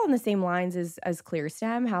a little on the same lines as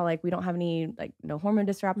ClearStem, how like we don't have any like no hormone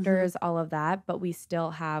disruptors, all of that, but we still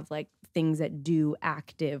have like things that do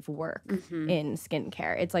active work in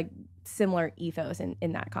skincare. It's like similar ethos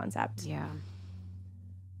in that concept. Yeah.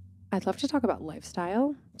 I'd love to talk about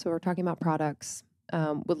lifestyle. So we're talking about products.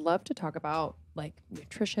 Would love to talk about like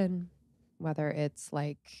nutrition, whether it's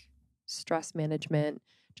like stress management,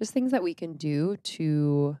 just things that we can do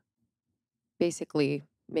to basically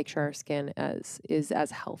make sure our skin is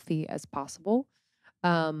as healthy as possible.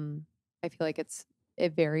 I feel like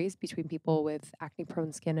it varies between people with acne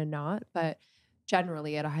prone skin and not, but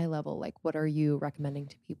generally at a high level, like what are you recommending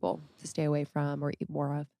to people to stay away from or eat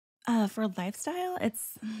more of? For lifestyle,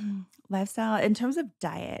 it's lifestyle in terms of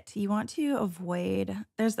diet. You want to avoid,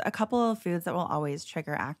 there's a couple of foods that will always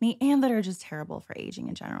trigger acne and that are just terrible for aging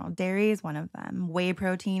in general. Dairy is one of them. Whey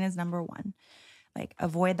protein is number one. Like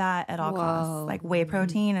avoid that at all costs. Like whey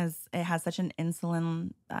protein it has such an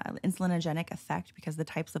insulinogenic effect because of the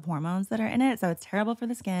types of hormones that are in it. So it's terrible for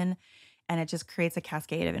the skin and it just creates a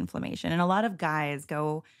cascade of inflammation. And a lot of guys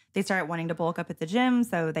they start wanting to bulk up at the gym.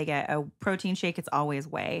 So they get a protein shake. It's always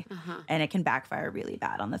whey. And it can backfire really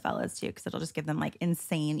bad on the fellas too. Cause it'll just give them like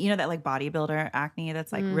insane, that like bodybuilder acne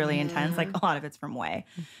that's like really intense. Like a lot of it's from whey,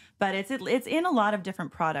 but it's in a lot of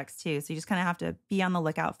different products too. So you just kind of have to be on the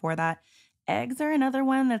lookout for that. Eggs are another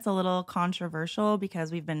one that's a little controversial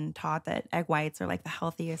because we've been taught that egg whites are like the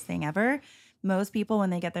healthiest thing ever. Most people, when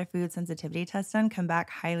they get their food sensitivity test done, come back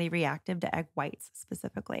highly reactive to egg whites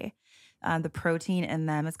specifically. The protein in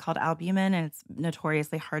them is called albumin, and it's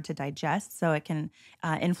notoriously hard to digest. So it can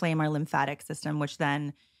inflame our lymphatic system, which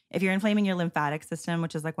then, if you're inflaming your lymphatic system,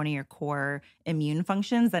 which is like one of your core immune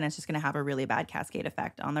functions, then it's just going to have a really bad cascade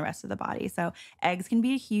effect on the rest of the body. So eggs can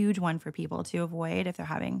be a huge one for people to avoid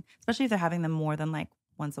especially if they're having them more than like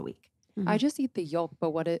once a week. I just eat the yolk, but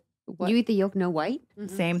what You eat the yolk, no white?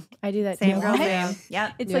 Same. I do that Same too. girl, What? same.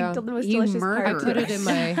 Yep. It's Yeah. like the most You delicious part. I murderer. put it in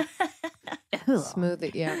my Ugh.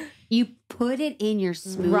 smoothie. Yeah. You put it in your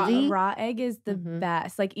smoothie? Raw egg is the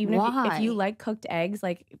best. Like even if you Why? like cooked eggs,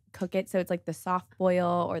 like cook it so it's like the soft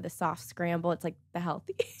boil or the soft scramble. It's like the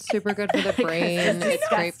healthy. Super good for the brain. Just It's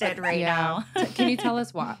great for, disgusted right now. Can you tell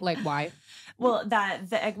us why? Like why? Well,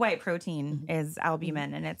 the egg white protein is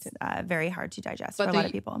albumin, and it's very hard to digest for a lot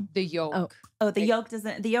of people. The yolk. The yolk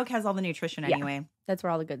doesn't. The yolk has all the nutrition Yeah. anyway. That's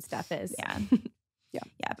where all the good stuff is. Yeah.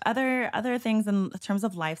 Other things in terms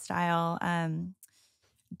of lifestyle.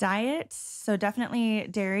 Diet. So definitely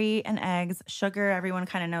dairy and eggs, sugar. Everyone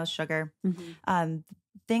kind of knows sugar.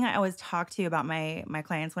 Thing I always talk to about my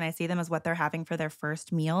clients when I see them is what they're having for their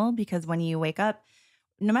first meal, because when you wake up,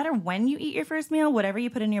 no matter when you eat your first meal, whatever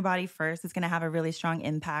you put in your body first is going to have a really strong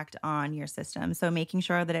impact on your system. So making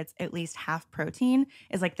sure that it's at least half protein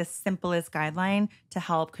is like the simplest guideline to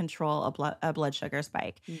help control a blood sugar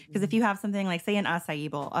spike. Because if you have something like, say, an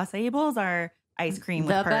acai bowls are ice cream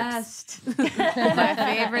with the perks. best. My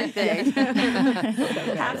favorite thing.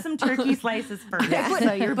 Have some turkey slices first.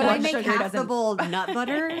 So your blood sugar half the bowl nut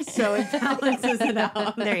butter, so it balances it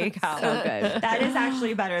out. There you go. So good. That is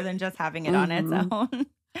actually better than just having it on its own.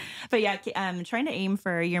 But yeah, trying to aim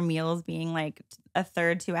for your meals being like a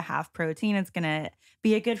third to a half protein. It's going to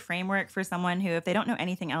be a good framework for someone who, if they don't know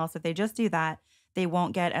anything else, if they just do that, they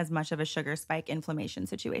won't get as much of a sugar spike inflammation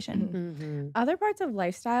situation. Other parts of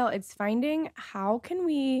lifestyle, it's finding how can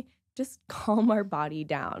we just calm our body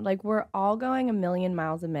down. Like, we're all going a million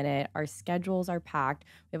miles a minute. Our schedules are packed.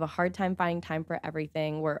 We have a hard time finding time for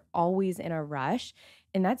everything. We're always in a rush.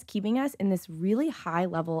 And that's keeping us in this really high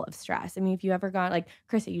level of stress. I mean, if you ever got, like,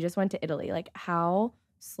 Krista, you just went to Italy. Like, how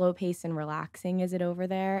slow paced and relaxing is it over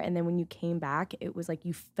there? And then when you came back, it was like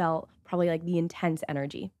you felt probably like the intense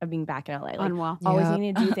energy of being back in LA. Like, Unwell. always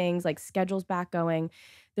needing to do things, like schedules back going.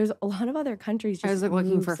 There's a lot of other countries. I was like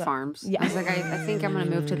looking for farms. Yeah. I was like, I think I'm going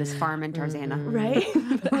to move to this farm in Tarzana. Right?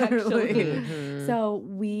 Actually. So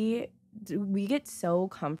we get so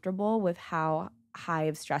comfortable with how high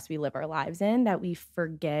of stress we live our lives in that we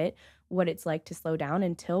forget what it's like to slow down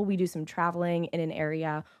until we do some traveling in an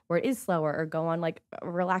area where it is slower, or go on like a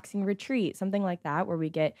relaxing retreat, something like that, where we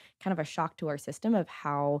get kind of a shock to our system of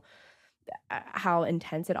how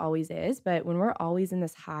intense it always is. But when we're always in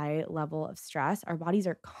this high level of stress, our bodies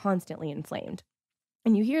are constantly inflamed.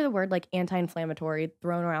 And you hear the word like anti-inflammatory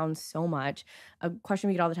thrown around so much. A question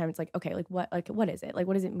we get all the time, it's like, okay, what is it? Like,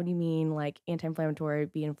 what is it? What do you mean, like, anti-inflammatory,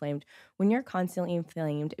 be inflamed? When you're constantly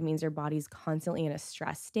inflamed, it means your body's constantly in a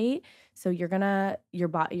stress state. So your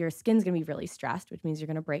skin's gonna be really stressed, which means you're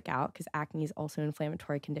gonna break out, because acne is also an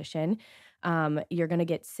inflammatory condition. You're gonna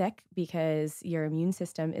get sick because your immune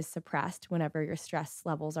system is suppressed whenever your stress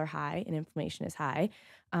levels are high and inflammation is high.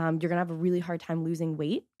 You're gonna have a really hard time losing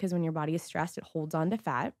weight, because when your body is stressed, it holds on to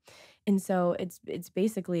fat. And so it's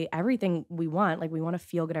basically everything we want. Like, we want to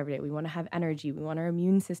feel good every day. We want to have energy. We want our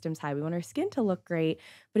immune systems high. We want our skin to look great.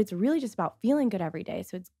 But it's really just about feeling good every day.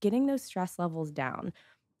 So it's getting those stress levels down.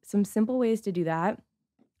 Some simple ways to do that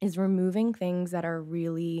is removing things that are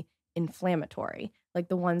really inflammatory, like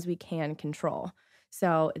the ones we can control.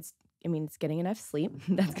 So it's getting enough sleep.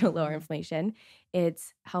 That's going to lower inflammation.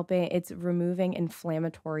 It's removing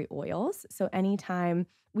inflammatory oils. So anytime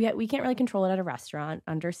we can't really control it at a restaurant,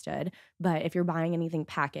 understood. But if you're buying anything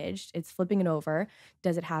packaged, it's flipping it over.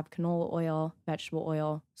 Does it have canola oil, vegetable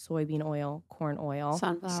oil, soybean oil, corn oil,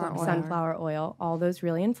 sunflower oil, all those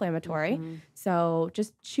really inflammatory. So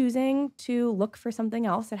just choosing to look for something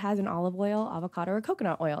else that has an olive oil, avocado, or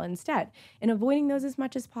coconut oil instead, and avoiding those as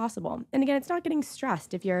much as possible. And again, it's not getting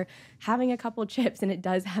stressed if you're having a couple chips and it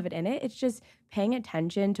does have it in it. It's just paying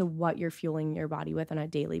attention to what you're fueling your body with on a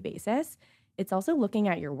daily basis. It's also looking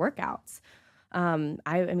at your workouts.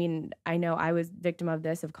 I know I was victim of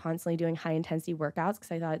this, of constantly doing high intensity workouts,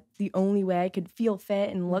 because I thought the only way I could feel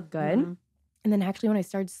fit and look good. And then actually when I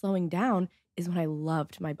started slowing down is when I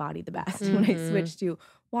loved my body the best. When I switched to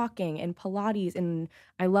walking and Pilates, and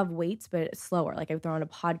I love weights, but slower. Like, I throw on a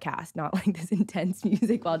podcast, not like this intense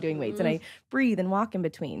music while doing weights, and I breathe and walk in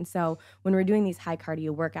between. So when we're doing these high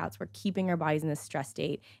cardio workouts, we're keeping our bodies in this stress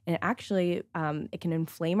state, and it actually, it can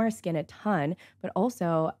inflame our skin a ton, but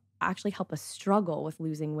also actually help us struggle with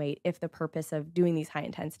losing weight if the purpose of doing these high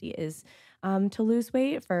intensity is to lose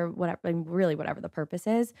weight for whatever the purpose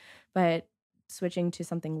is. But switching to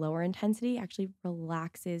something lower intensity actually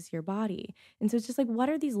relaxes your body. And so it's just like, what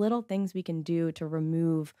are these little things we can do to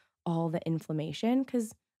remove all the inflammation?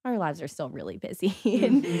 Because our lives are still really busy,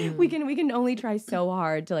 and we can only try so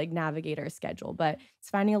hard to like navigate our schedule. But it's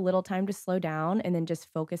finding a little time to slow down, and then just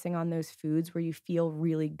focusing on those foods where you feel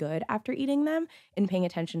really good after eating them, and paying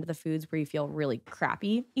attention to the foods where you feel really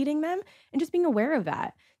crappy eating them, and just being aware of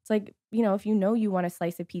that. It's like, if you want a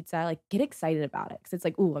slice of pizza, like, get excited about it. Cause it's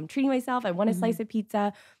like, ooh, I'm treating myself. I want a slice of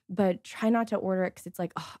pizza, but try not to order it. Cause it's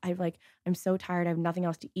like, oh, I'm so tired. I have nothing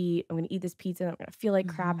else to eat. I'm going to eat this pizza, and I'm going to feel like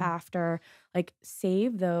crap after. Like,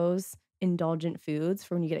 save those indulgent foods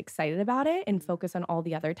for when you get excited about it, and focus on all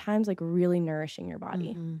the other times, like really nourishing your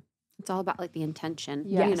body. It's all about like the intention,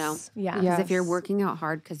 Yeah. Because if you're working out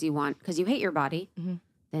hard because you hate your body,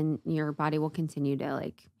 then your body will continue to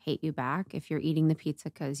like hate you back. If you're eating the pizza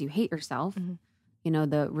because you hate yourself,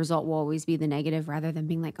 the result will always be the negative rather than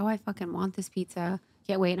being like, oh, I fucking want this pizza.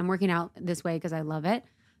 Can't wait. I'm working out this way because I love it.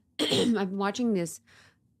 I've been watching this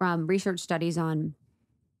research studies on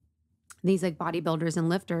these like bodybuilders and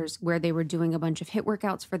lifters where they were doing a bunch of HIIT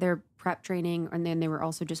workouts for their prep training. And then they were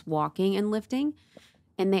also just walking and lifting.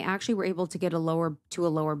 And they actually were able to get a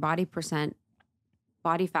lower body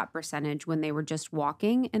fat percentage when they were just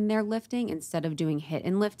walking and they're lifting instead of doing HIIT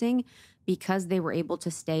and lifting, because they were able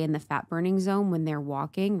to stay in the fat burning zone when they're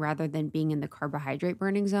walking rather than being in the carbohydrate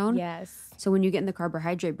burning zone. Yes. So when you get in the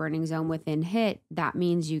carbohydrate burning zone within HIIT, that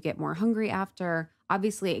means you get more hungry after.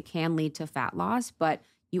 Obviously, it can lead to fat loss, but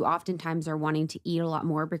you oftentimes are wanting to eat a lot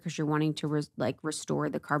more because you're wanting to restore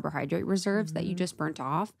the carbohydrate reserves that you just burnt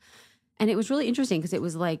off. And it was really interesting because it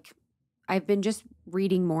was like, I've been just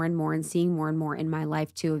reading more and more and seeing more and more in my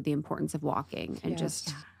life too of the importance of walking and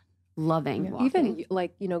just loving walking. Even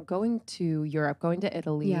like, going to Europe, going to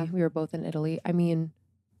Italy, we were both in Italy. I mean,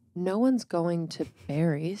 no one's going to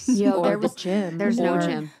Barry's or the gym. There's no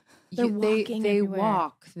gym. They're walking they everywhere.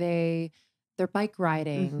 walk, they're bike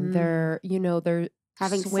riding, they're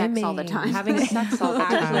having swimming, sex all the time. having sex all the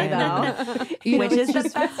time. Which is the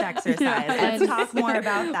best exercise. Let's talk more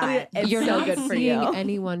about that. You're so not good for seeing you.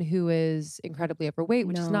 anyone who is incredibly overweight,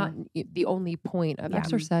 which is not the only point of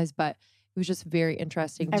exercise, but it was just very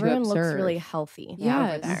interesting Everyone to observe. looks really healthy over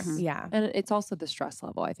Yes. there. Yeah. And it's also the stress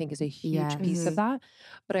level, I think, is a huge piece of that.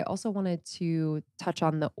 But I also wanted to touch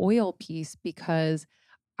on the oil piece because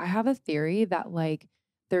I have a theory that like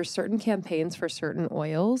there's certain campaigns for certain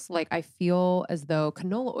oils. Like I feel as though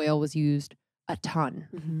canola oil was used a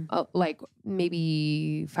ton, like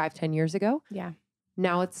maybe 5-10 years ago. Yeah.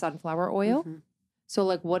 Now it's sunflower oil. So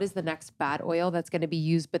like what is the next bad oil that's going to be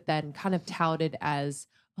used, but then kind of touted as,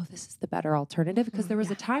 oh, this is the better alternative? Because there was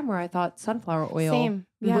a time where I thought sunflower oil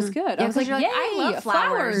was good. I was like, you're yay, I love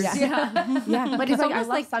flowers. Yeah. But it's like, I almost love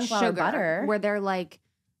like sunflower sugar, butter. where they're like,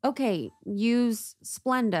 okay, use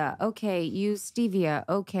Splenda. Okay, use stevia.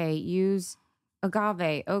 Okay, use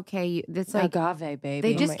agave. Okay, that's like agave, baby.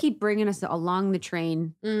 they just keep bringing us along the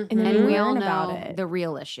train, And then and we learn all about know it. the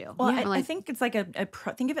real issue. Well, I think it's like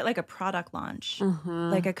think of it like a product launch.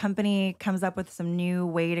 Like a company comes up with some new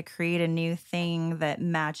way to create a new thing that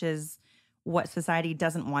matches what society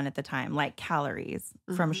doesn't want at the time, like calories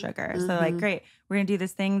from sugar. So like, great, we're going to do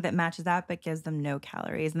this thing that matches that, but gives them no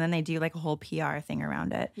calories. And then they do like a whole PR thing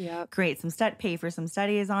around it. Yeah. Great. Pay for some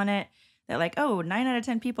studies on it. They're like, oh, 9 out of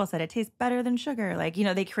 10 people said it tastes better than sugar. Like,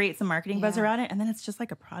 they create some marketing buzz around it. And then it's just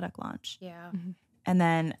like a product launch. Yeah. And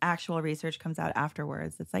then actual research comes out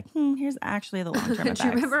afterwards. It's like, here's actually the long-term effects. Do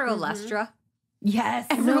you remember Olestra? Yes.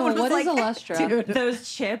 No, what is Olestra? Dude, those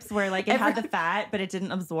chips where like it had the fat, but it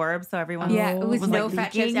didn't absorb. So everyone Yeah, it was no like,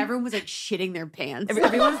 fat leaking. chips. Everyone was like shitting their pants.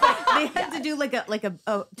 Everyone's like, They had to do like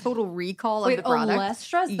a total recall of the product.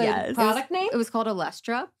 Olestra's the Yes. product name? It was called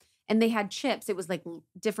Olestra, and they had chips. It was like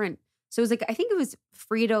different. So it was like, I think it was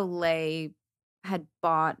Frito-Lay had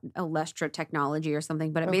bought Olestra technology or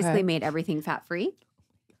something, but it basically made everything fat free.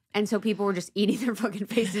 And so people were just eating their fucking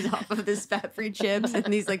faces off of this fat-free chips and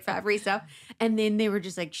these like fat-free stuff. And then they were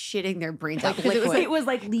just like shitting their brains out. Because it was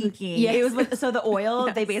like leaking. Yes. It was like, so the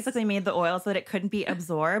oil, they basically made the oil so that it couldn't be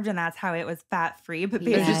absorbed, and that's how it was fat free. But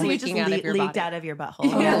basically, just it leaking just out of your leaked body. out of your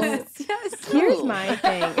butthole. Yes. Here's my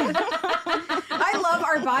thing. I love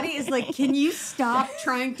our body is like, can you stop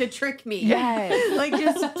trying to trick me? Yes. Like,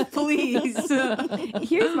 just please.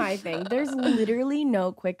 Here's my thing. There's literally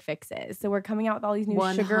no quick fixes. So we're coming out with all these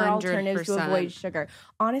new sugar alternatives to 100%. avoid sugar.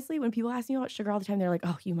 Honestly, when people ask me about sugar all the time, they're like,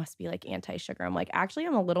 oh, you must be like anti-sugar. I'm like, actually,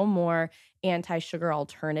 I'm a little more anti-sugar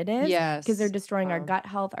alternatives. Yes. Because they're destroying our gut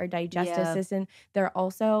health, our digestive system. They're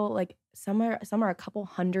also like, some are a couple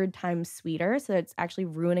 100 times sweeter, so it's actually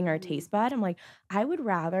ruining our taste bud. I'm like, I would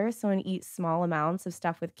rather someone eat small amounts of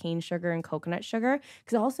stuff with cane sugar and coconut sugar,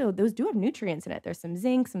 because also those do have nutrients in it. There's some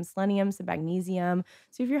zinc, some selenium, some magnesium.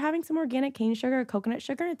 So if you're having some organic cane sugar or coconut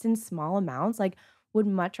sugar, it's in small amounts. Like, would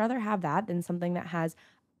much rather have that than something that has,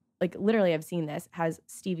 like, literally I've seen this, has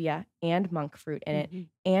stevia and monk fruit in it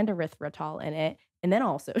and erythritol in it, and then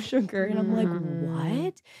also sugar. And I'm like,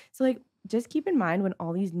 what? So like, just keep in mind when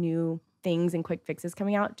all these new things and quick fixes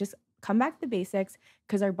coming out, just come back to the basics,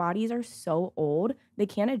 because our bodies are so old, they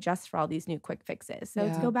can't adjust for all these new quick fixes. So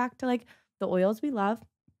let's go back to like the oils we love,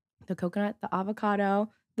 the coconut, the avocado,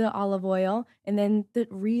 the olive oil, and then the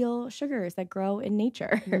real sugars that grow in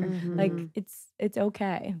nature. Like it's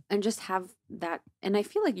okay. And just have that. And I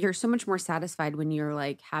feel like you're so much more satisfied when you're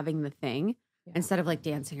like having the thing instead of like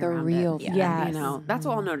dancing The around real it. thing. Yeah. You know, that's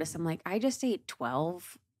what I'll notice. I'm like, I just ate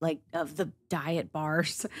 12 like of the diet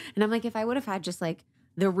bars. And I'm like, if I would have had just like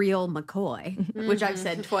the real McCoy, which I've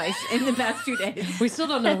said twice in the past 2 days. We still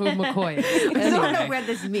don't know who McCoy is. I don't know what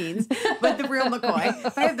this means, but the real McCoy.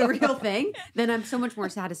 If I have the real thing, then I'm so much more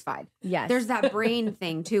satisfied. Yes. There's that brain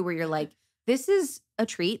thing too, where you're like, this is a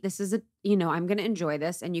treat. This is I'm going to enjoy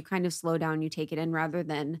this. And you kind of slow down, you take it in rather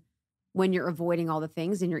than when you're avoiding all the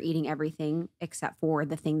things and you're eating everything except for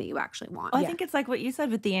the thing that you actually want. Well, I think it's like what you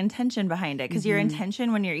said with the intention behind it. Because your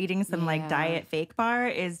intention when you're eating some like diet fake bar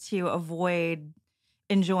is to avoid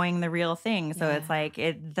enjoying the real thing. So it's like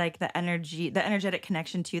the energetic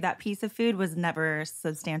connection to that piece of food was never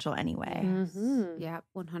substantial anyway. Yeah,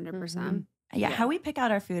 100%. Yeah, how we pick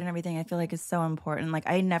out our food and everything, I feel like is so important. Like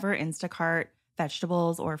I never Instacart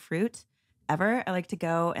vegetables or fruit ever. I like to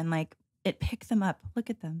go and like pick them up, look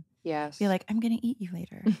at them. Yes. Be like, I'm gonna eat you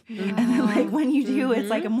later. And then like when you do, it's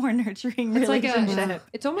like a more nurturing relationship.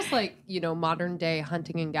 It's almost like, modern day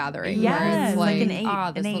hunting and gathering. Yes, where it's like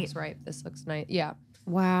like, an this eight. looks right. This looks nice. Yeah.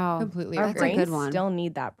 Wow. Completely. Our That's a brains good one. still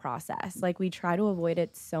need that process. Like we try to avoid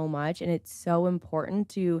it so much, and it's so important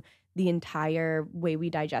to the entire way we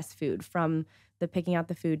digest food, from the picking out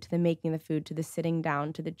the food to the making the food to the sitting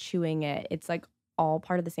down to the chewing it. It's like all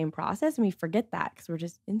part of the same process, and we forget that because we're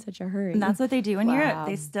just in such a hurry. And that's what they do in Europe. Wow.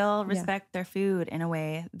 They still respect their food in a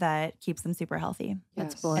way that keeps them super healthy.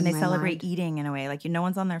 That's Yes. blowing And they my celebrate mind. eating in a way. Like, no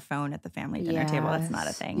one's on their phone at the family dinner table. That's not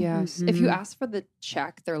a thing. Yes. If you ask for the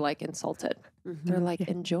check, they're like insulted. They're like,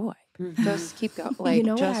 enjoy. Just keep going. Like, you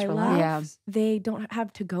know just what I relax. love? They don't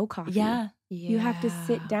have to-go coffee. Yeah. You have to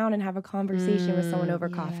sit down and have a conversation with someone over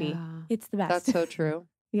coffee. It's the best. That's so true.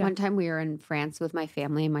 Yeah. One time we were in France with my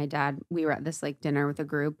family and my dad. We were at this like dinner with a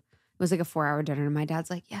group. It was like a 4-hour dinner. And my dad's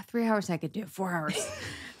like, yeah, 3 hours I could do. 4 hours.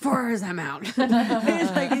 4 hours I'm out. He's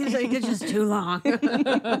like, it's just too long.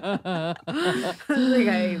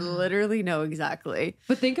 I literally know exactly.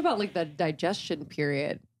 But think about like the digestion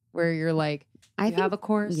period where you're like, you have a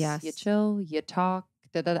course, yes. you chill, you talk,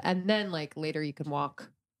 and then like later you can walk.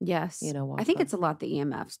 Yes. Walk I think them. it's a lot the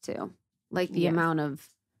EMFs too. Like the amount of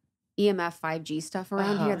EMF 5G stuff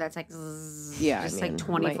around here that's like just like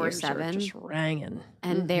 24/7 just ringing.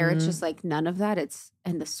 And there it's just like none of that.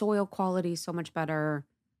 And the soil quality is so much better.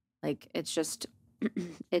 Like it's just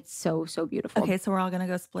it's so beautiful. Okay, so we're all going to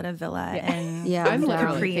go split a villa and I'm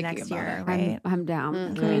literally Capri thinking next about year, it. right? I'm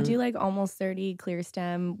down. Can we do like almost 30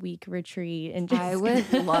 CLEARSTEM week retreat and just I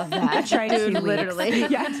would love that. Try 2 weeks. Literally.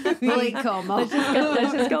 Fully Como.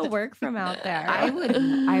 let's just go work from out there. I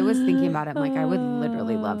was thinking about it. I'm like, I would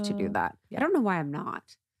literally love to do that. I don't know why I'm not.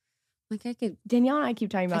 Like I could. Danielle and I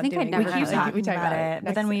keep talking about think I'd doing never it. do Keep that. talking talk about it. But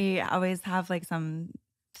next then time. we always have like some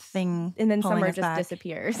thing And then pulling summer us just back.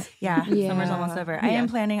 disappears. Yeah, Yeah. summer's almost over. I Yeah. am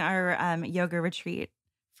planning our yoga retreat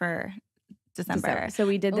for December. So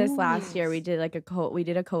we did this Oh, last year. We yes. did like we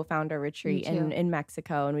did a co-founder retreat in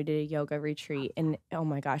Mexico, and we did a yoga retreat. And oh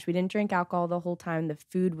my gosh, we didn't drink alcohol the whole time. The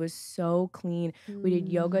food was so clean. We did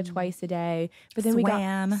yoga twice a day, but then we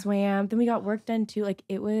got swam. Then we got work done too. Like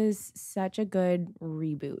it was such a good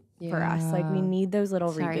reboot for us. Like we need those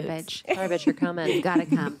little Sorry, reboots. bitch. Sorry, but you're coming. You gotta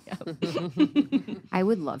come. I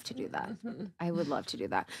would love to do that. I would love to do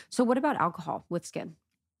that. So what about alcohol with skin?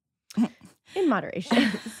 In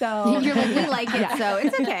moderation. So You're like, we like it, so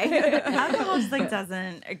it's okay. Alcohol just like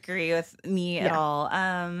doesn't agree with me at all.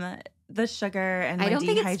 The sugar and I my don't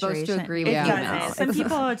think it's supposed to dehydration- agree with it you, doesn't. no. Some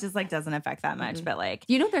people it just like doesn't affect that much, but like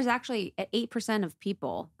You know, there's actually 8% of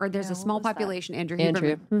people, or there's a small population. Andrew.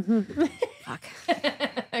 Andrew. Huberman. Fuck.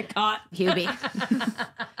 Caught. Hubie.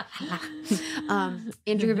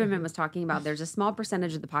 Andrew Huberman was talking about there's a small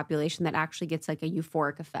percentage of the population that actually gets like a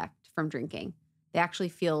euphoric effect from drinking. They actually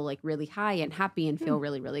feel like really high and happy and feel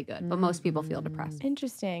really, really good. But most people feel depressed.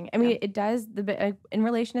 Interesting. I mean, it does in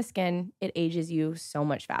relation to skin, it ages you so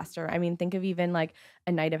much faster. I mean, think of even like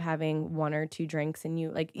a night of having 1 or 2 drinks and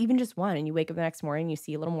you like even just one and you wake up the next morning, you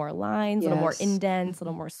see a little more lines, a little more indents, a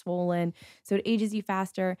little more swollen. So it ages you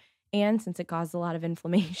faster. And since it causes a lot of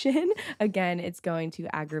inflammation, again, it's going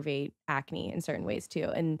to aggravate acne in certain ways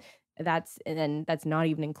too. And then that's not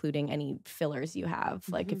even including any fillers you have.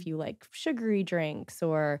 Like if you like sugary drinks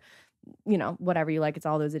or, whatever you like, it's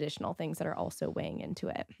all those additional things that are also weighing into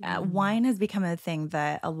it. wine has become a thing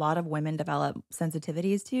that a lot of women develop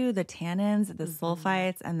sensitivities to. The tannins, the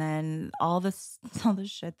sulfites, and then all the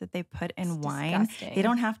shit that they put in wine. disgusting. They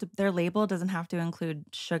don't have to. Their label doesn't have to include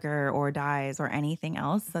sugar or dyes or anything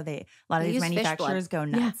else. So a lot of They these use fish manufacturers go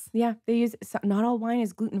nuts. Yeah. They use not all wine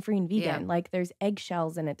is gluten-free and vegan. Yeah. Like there's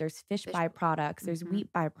eggshells in it, there's fish byproducts, there's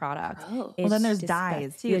wheat byproducts. Oh. Well, then It's there's disgusting.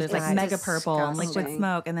 dyes too. There's like dyes. mega purple and liquid Disgusting.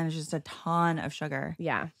 smoke, and then there's just a ton of sugar.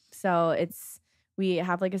 Yeah. So we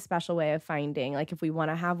have like a special way of finding, like if we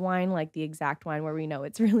want to have wine, like the exact wine where we know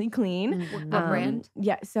it's really clean. What brand?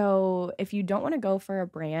 Yeah. So if you don't want to go for a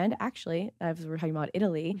brand, actually, as we're talking about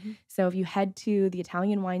Italy, so if you head to the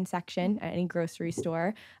Italian wine section at any grocery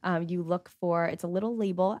store, you look for, it's a little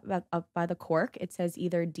label up by the cork. It says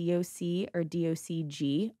either DOC or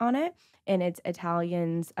DOCG on it. And it's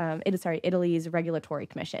Italy's regulatory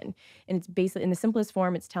commission. And it's basically, in the simplest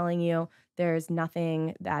form, it's telling you there's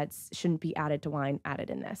nothing that shouldn't be added to wine added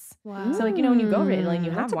in this. Wow. So like, when you go over to Italy and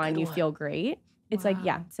you have That's a wine, good you one. feel great. It's like,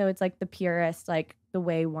 yeah. So it's like the purest, like the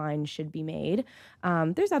way wine should be made.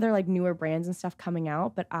 There's other like newer brands and stuff coming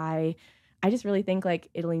out, but I just really think like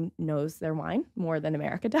Italy knows their wine more than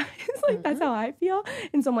America does. Like that's how I feel.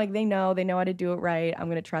 And so I'm like, they know how to do it right. I'm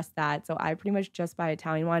going to trust that. So I pretty much just buy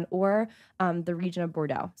Italian wine or the region of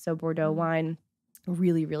Bordeaux. So Bordeaux wine,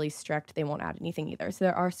 really, really strict. They won't add anything either. So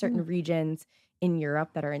there are certain regions in Europe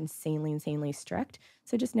that are insanely strict.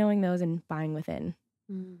 So just knowing those and buying within.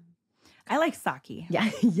 I like sake. Yeah.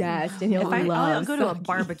 Yes. Danielle I'll loves go to a sake.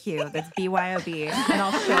 barbecue that's BYOB and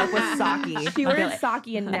I'll show up with sake. She I'll be ordered like, sake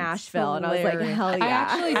in Nashville, and I was like, hilarious. hell yeah. I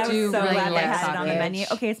actually I was do so really glad they like had it on the sake. menu.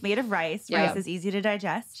 Okay, it's made of rice. Yeah. Rice is easy to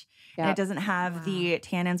digest. And Yeah. it doesn't have the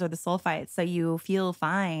tannins or the sulfites, so you feel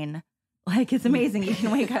fine. Like, it's amazing. You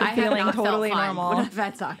can wake up I have feeling not felt totally fine normal. when I've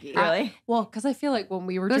had sake. Really? Well, because I feel like when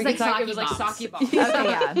we were It was drinking like sake, it was like sake sake bombs. bombs. Okay,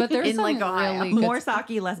 yeah. But there's In, some like, Ohio. really good More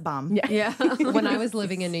sake, less bomb. Yeah. when I was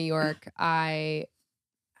living in New York, I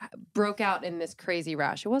broke out in this crazy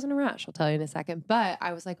rash. It wasn't a rash, I'll tell you in a second. But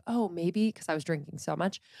I was like, oh, maybe because I was drinking so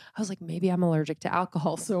much, I was like, maybe I'm allergic to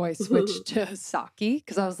alcohol. So I switched to sake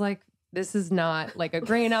because I was like, this is not like a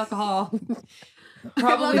grain alcohol.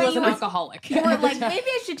 Probably that was you an were- alcoholic. You were like, maybe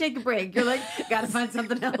I should take a break. You're like, gotta find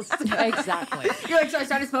something else. Exactly. You're like, so I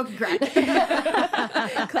started smoking crack.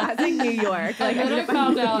 Classic New York. And Like, then I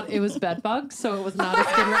found out it was bed bugs, so it was not a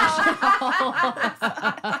skin rash at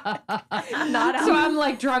all. So I'm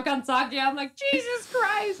like drunk on sake. I'm like, Jesus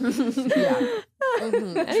Christ. Yeah.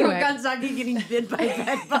 Anyway. Drunk on sake getting bit by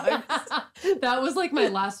bed bugs. That was like my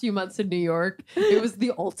last few months in New York. It was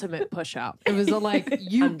the ultimate push out. It was like,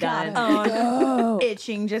 you gotta go.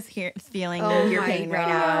 Itching, just feeling Oh your my pain right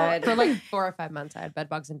God. now. For like 4 or 5 months, I had bed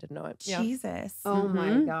bugs and didn't know it. Yeah. Jesus. Oh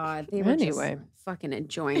my God. They were Anyway. just fucking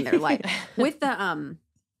enjoying their life. With the,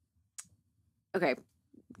 okay,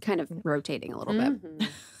 kind of rotating a little bit.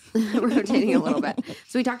 Rotating a little bit.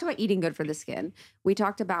 So we talked about eating good for the skin. We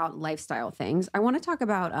talked about lifestyle things. I want to talk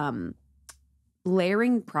about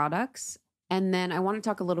layering products. And then I want to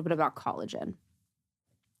talk a little bit about collagen.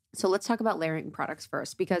 So let's talk about layering products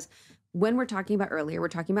first, because when we're talking about earlier, we're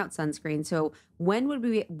talking about sunscreen. So when would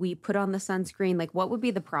we put on the sunscreen? Like, what would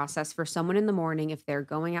be the process for someone in the morning if they're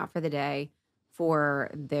going out for the day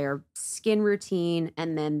for their skin routine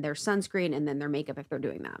and then their sunscreen and then their makeup if they're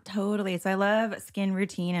doing that? Totally. So I love skin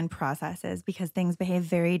routine and processes because things behave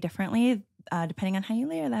very differently depending on how you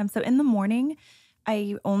layer them. So in the morning,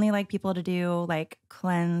 I only like people to do like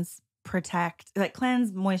cleanse, protect, like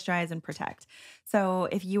cleanse, moisturize, and protect. So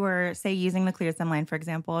if you were, say, using the ClearStem line, for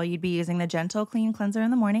example, you'd be using the Gentle Clean Cleanser in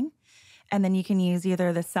the morning. And then you can use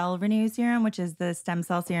either the Cell Renew Serum, which is the stem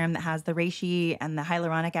cell serum that has the reishi and the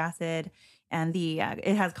hyaluronic acid, and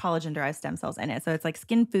it has collagen-derived stem cells in it. So it's like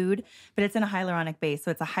skin food, but it's in a hyaluronic base,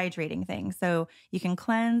 so it's a hydrating thing. So you can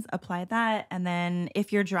cleanse, apply that, and then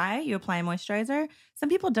if you're dry, you apply a moisturizer. Some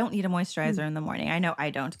people don't need a moisturizer in the morning. I know I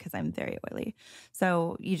don't because I'm very oily.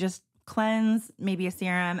 So you just cleanse, maybe a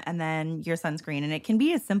serum, and then your sunscreen. And it can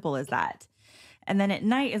be as simple as that. And then at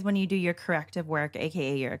night is when you do your corrective work,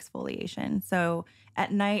 AKA your exfoliation. So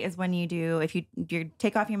at night is when you do, if you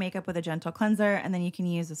take off your makeup with a gentle cleanser, and then you can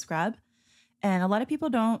use a scrub. And a lot of people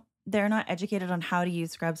they're not educated on how to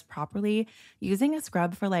use scrubs properly. Using a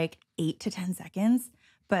scrub for like 8 to 10 seconds,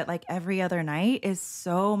 but like every other night is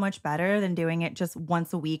so much better than doing it just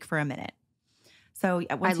once a week for a minute. So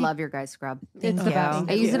I love your guys' scrub. Thank It's the you. best.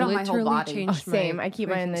 I use it on my whole Literally body. changed same. my I keep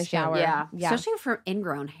mine in the freaking skin. shower. Yeah. Yeah. Especially for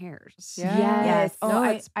ingrown hairs. Yeah. Yes. Oh, No,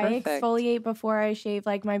 I it's perfect. exfoliate before I shave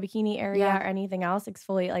like my bikini area Yeah. or anything else.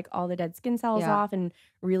 Exfoliate like all the dead skin cells Yeah. off and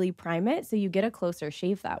really prime it, so you get a closer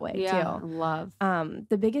shave that way Yeah. too. Love.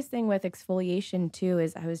 The biggest thing with exfoliation too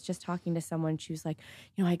is I was just talking to someone. She was like,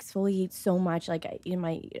 I exfoliate so much. Like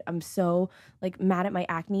I'm so like mad at my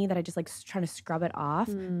acne that I just like trying to scrub it off.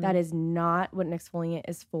 That is not what an exfoliant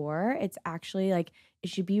is for. It's actually like it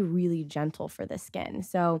should be really gentle for the skin.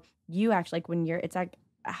 So you actually like when it's like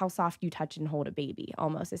how soft you touch and hold a baby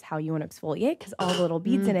almost is how you want to exfoliate, because all the little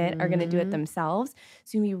beads in it are going to do it themselves.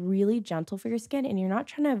 So you can be really gentle for your skin, and you're not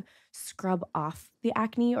trying to scrub off the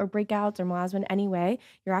acne or breakouts or melasma in any way.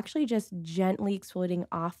 You're actually just gently exfoliating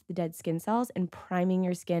off the dead skin cells and priming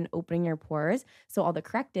your skin, opening your pores so all the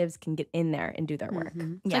correctives can get in there and do their work.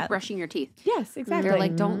 It's like brushing your teeth. Yes, exactly. They're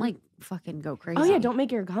like, don't like fucking go crazy. Oh yeah, don't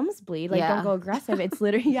make your gums bleed. Like don't go aggressive. It's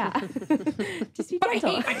literally just be gentle.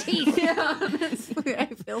 I hate my teeth. Honestly, I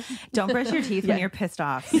feel Don't brush your teeth when you're pissed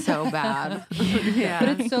off. so bad.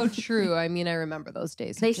 But it's so true. I mean, I remember those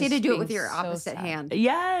days. They of say to just do it being with your so opposite sad. hand.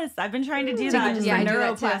 Yes, I've been trying to do that just for I do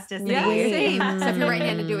that too. neuroplasticity. Yeah, same. Yeah. So if you're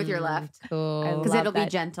right-handed, do it with your left. Cool. I Because love it'll be that.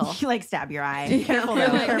 gentle. You like stab your eye. Careful though,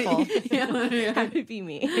 careful. That would be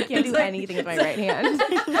me. I can't do anything with my right hand.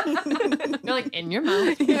 You're like in your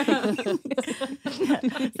mouth.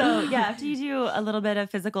 So yeah, after you do a little bit of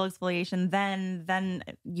physical exfoliation, then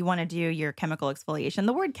you want to do your chemical exfoliation.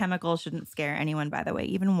 The word chemical shouldn't scare anyone, by the way.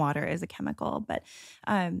 Even water is a chemical, but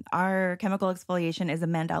our chemical exfoliation is a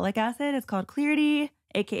mandelic acid. It's called Clarity,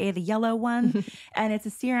 aka the yellow one, and it's a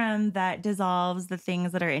serum that dissolves the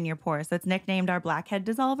things that are in your pores. So it's nicknamed our blackhead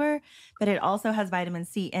dissolver, but it also has vitamin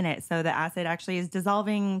C in it. So the acid actually is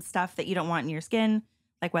dissolving stuff that you don't want in your skin,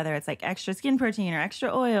 like whether it's like extra skin protein or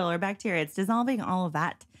extra oil or bacteria. It's dissolving all of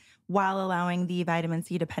that while allowing the vitamin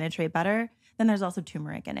C to penetrate better. Then there's also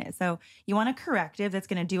turmeric in it. So you want a corrective that's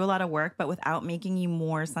going to do a lot of work, but without making you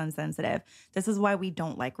more sun sensitive. This is why we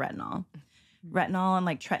don't like retinol. Retinol and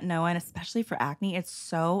like tretinoin, especially for acne, it's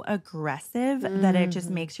so aggressive that it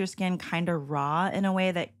just makes your skin kind of raw in a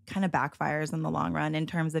way that kind of backfires in the long run in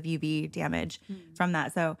terms of UV damage from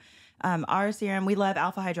that. So our serum, we love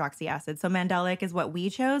alpha hydroxy acid. So mandelic is what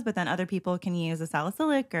we chose, but then other people can use a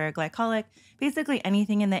salicylic or a glycolic. Basically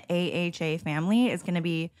anything in the AHA family is going to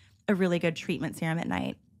be a really good treatment serum at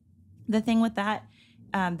night. The thing with that,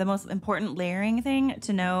 the most important layering thing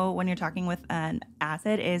to know when you're talking with an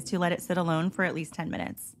acid is to let it sit alone for at least 10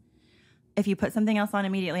 minutes. If you put something else on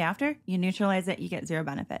immediately after, you neutralize it, you get zero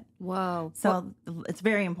benefit. Whoa. So it's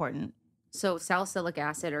very important. So salicylic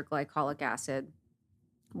acid or glycolic acid,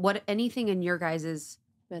 what anything in your guys's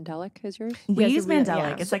Mandelic is yours? We Yes, use it really- mandelic.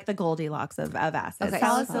 yeah. It's like the Goldilocks of acids. Okay.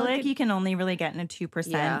 Salicylic, you can only really get in a 2%.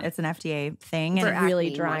 Yeah. It's an FDA thing. For And acne really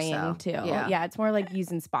more drying so. too. Yeah. Yeah, it's more like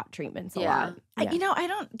using spot treatments a Yeah. lot. Yeah. I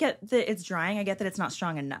don't get that it's drying. I get that it's not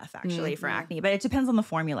strong enough actually for acne, but it depends on the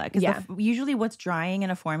formula. Because Yeah. usually what's drying in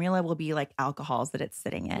a formula will be like alcohols that it's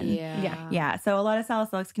sitting in. Yeah. Yeah. So a lot of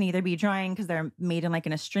salicylics can either be drying because they're made in like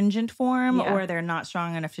an astringent form Yeah. or they're not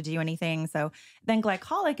strong enough to do anything. So then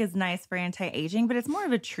glycolic is nice for anti-aging, but it's more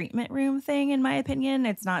of a treatment room thing in my opinion.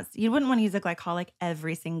 It's not, you wouldn't want to use a glycolic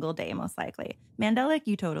every single day most likely. Mandelic,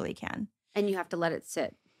 you totally can. And you have to let it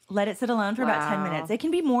sit. Let it sit alone for about 10 Wow. minutes. It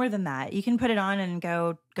can be more than that. You can put it on and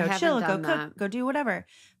go haven't chill, go done cook, that. go do whatever.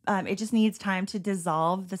 It just needs time to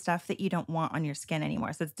dissolve the stuff that you don't want on your skin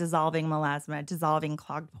anymore. So it's dissolving melasma, dissolving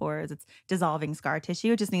clogged pores, it's dissolving scar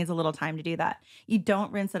tissue. It just needs a little time to do that. You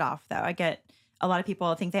don't rinse it off though. I get a lot of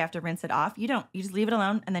people think they have to rinse it off. You don't. You just leave it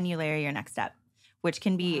alone and then you layer your next step, which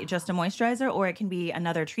can be just a moisturizer or it can be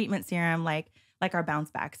another treatment serum like our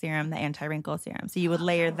bounce back serum, the anti-wrinkle serum. So you would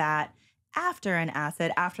layer that after an acid,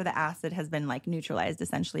 after the acid has been like neutralized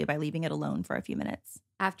essentially by leaving it alone for a few minutes.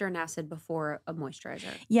 After an acid, before a moisturizer.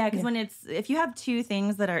 Yeah, because if you have two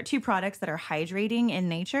products that are hydrating in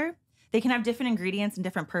nature, they can have different ingredients and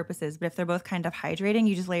different purposes. But if they're both kind of hydrating,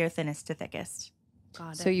 you just layer thinnest to thickest.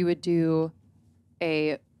 Got So you would do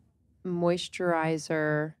a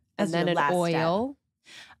moisturizer As and then your an last oil.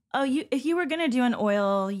 Oh, if you were gonna do an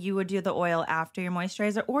oil, you would do the oil after your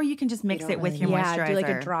moisturizer, or you can just mix don't it with really- your Yeah, moisturizer. do like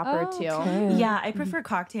a drop or two. Okay. Yeah, I prefer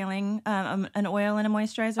cocktailing an oil and a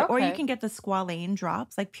moisturizer, or you Okay. can get the squalane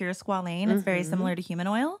drops, like pure squalane. It's very similar to human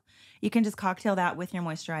oil. You can just cocktail that with your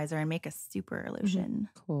moisturizer and make a super lotion.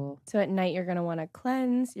 Cool. So at night, you're going to want to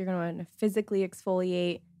cleanse, you're going to want to physically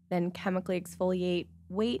exfoliate, then chemically exfoliate,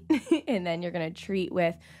 wait, and then you're going to treat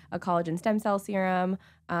with a collagen stem cell serum,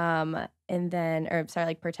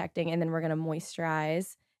 like protecting, and then we're going to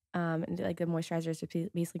moisturize. And like the moisturizer is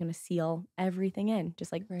basically going to seal everything in,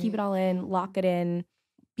 just like keep it all in, lock it in.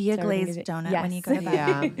 Be a So everything glazed is- donut when you go to bed.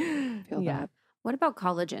 Yeah. Feel Yeah. that. What about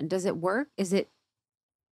collagen? Does it work? Is it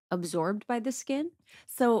absorbed by the skin?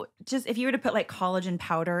 So just if you were to put like collagen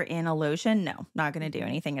powder in a lotion, no, not going to do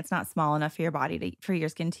anything. It's not small enough for your body for your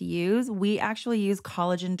skin to use. We actually use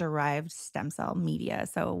collagen derived stem cell media.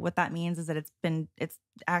 So what that means is that it's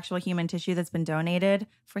actual human tissue that's been donated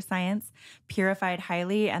for science, purified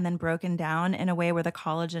highly, and then broken down in a way where the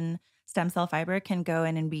collagen stem cell fiber can go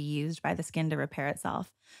in and be used by the skin to repair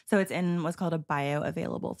itself. So it's in what's called a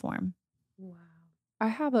bioavailable form. Wow. I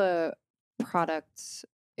have a product.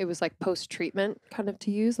 It was like post-treatment kind of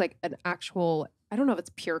to use, like an actual, I don't know if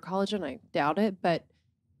it's pure collagen. I doubt it, but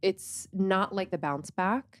it's not like the bounce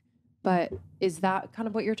back. But is that kind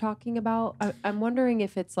of what you're talking about? I'm wondering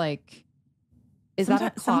if it's like, is that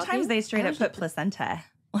a Sometimes clogging? they straight up put placenta.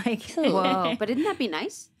 Like, Whoa, but isn't that be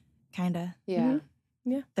nice? kind of. Yeah.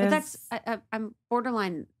 Yeah. But that's I'm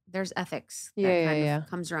borderline. There's ethics that kind of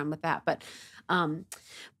comes around with that, but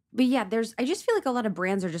yeah, I just feel like a lot of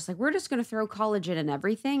brands are just like, we're just going to throw collagen in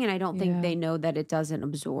everything, and I don't think they know that it doesn't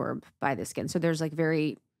absorb by the skin. So there's like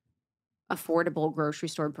very affordable grocery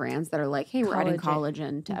store brands that are like, hey, we're adding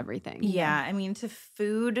collagen to everything. Yeah, I mean, to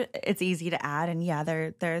food, it's easy to add, and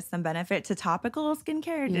there's some benefit to topical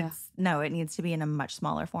skincare. It needs to be in a much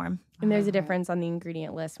smaller form. And there's a difference on the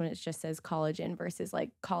ingredient list when it just says collagen versus like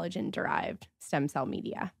collagen-derived stem cell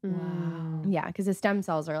media. Wow. Yeah, because the stem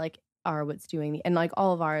cells are what's doing and like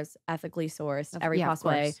all of ours ethically sourced every possible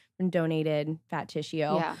way from donated fat tissue.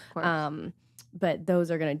 Yeah, of course. But those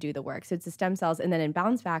are going to do the work. So it's the stem cells. And then in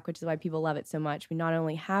Bounce Back, which is why people love it so much, we not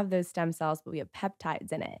only have those stem cells, but we have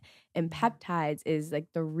peptides in it. And peptides is like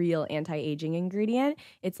the real anti-aging ingredient.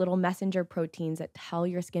 It's little messenger proteins that tell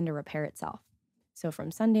your skin to repair itself. So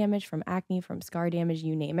from sun damage, from acne, from scar damage,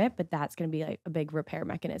 you name it. But that's going to be like a big repair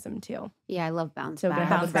mechanism too. Yeah, I love Bounce So Back.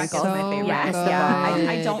 Bounce Back is wrinkles. my favorite. Yes.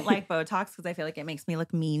 I don't like Botox because I feel like it makes me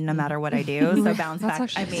look mean no matter what I do. So Bounce Back,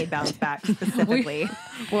 I made Bounce Back specifically.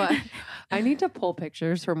 What? I need to pull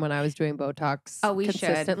pictures from when I was doing Botox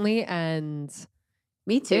consistently, and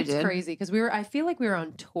me too. It's crazy because I feel like we were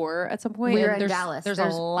on tour at some point. We were in Dallas. There's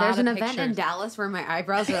an event in Dallas where my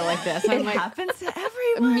eyebrows were like this. It happens to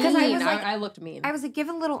everyone. Because I I looked mean. I was like, give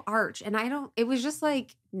a little arch, and it was just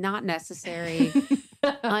like not necessary,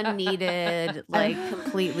 unneeded, like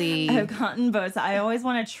completely. I've gotten Botox. I always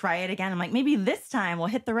want to try it again. I'm like, maybe this time we'll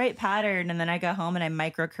hit the right pattern, and then I go home and I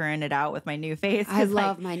microcurrent it out with my new face. I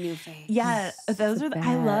love my new face. Yeah, those are.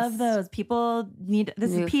 I love those. People need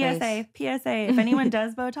this. New is PSA. Face. PSA. If anyone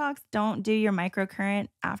does Botox, don't do your microcurrent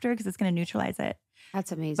after because it's going to neutralize it.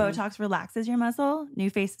 That's amazing. Botox relaxes your muscle. New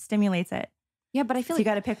face stimulates it. Yeah, but I feel like you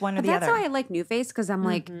got to pick one or the other. other. That's why I like New Face because I'm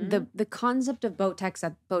like the concept of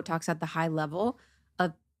Botox at the high level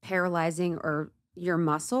of paralyzing or your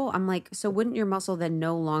muscle. I'm like, so wouldn't your muscle then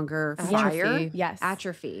no longer fire? Yes,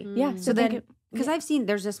 atrophy. Yeah. So then, because I've seen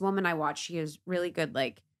there's this woman I watch. She has really good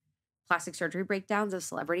like plastic surgery breakdowns of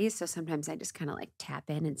celebrities. So sometimes I just kind of like tap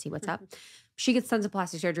in and see what's up. She gets tons of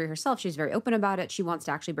plastic surgery herself. She's very open about it. She wants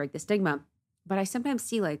to actually break the stigma. But I sometimes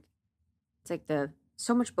see like it's like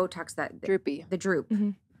so much Botox that droopy. The droop.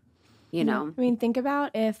 You know? I mean, think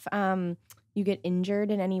about if you get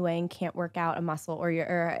injured in any way and can't work out a muscle, or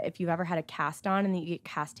if you've ever had a cast on and then you get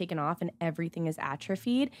cast taken off and everything is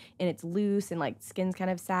atrophied and it's loose and like skin's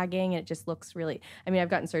kind of sagging and it just looks really, I mean, I've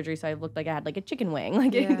gotten surgery, so I looked like I had like a chicken wing,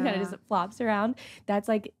 like it kind of just flops around. That's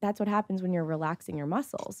what happens when you're relaxing your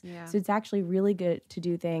muscles. Yeah. So it's actually really good to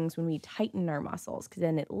do things when we tighten our muscles because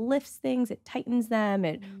then it lifts things, it tightens them,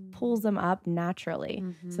 it pulls them up naturally.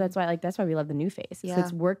 So that's why we love the New Face. So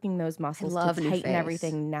it's working those muscles to tighten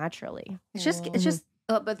everything naturally. It's just,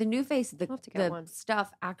 but the New Face, the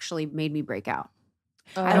stuff actually made me break out.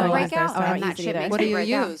 I don't break out, and that shit makes What do me you break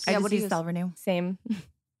use? out. I just use Cell Renew. Same.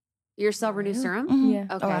 Your Cell Renew serum? Yeah.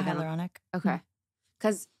 Okay. Or hyaluronic. Okay.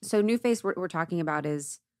 Because so New Face we're talking about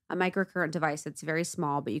is a microcurrent device that's very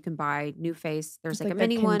small, but you can buy New Face. There's like a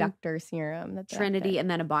mini one, conductor serum, that's Trinity, and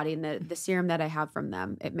then a body. And the serum that I have from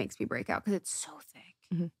them, it makes me break out because it's so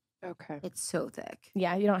thick. Okay. It's so thick.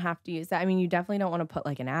 Yeah, you don't have to use that. I mean, you definitely don't want to put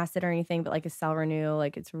like an acid or anything, but like a Cell Renew,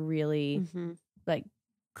 like it's really like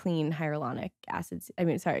clean hyaluronic acids. I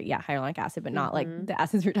mean, hyaluronic acid, but not like the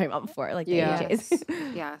acids we were talking about before, like the AHAs.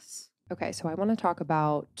 Yes. Okay, so I want to talk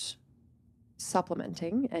about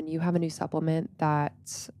supplementing, and you have a new supplement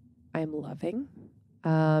that I'm loving.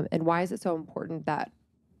 And why is it so important that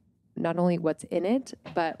not only what's in it,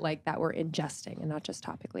 but like that we're ingesting and not just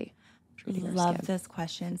topically? Love this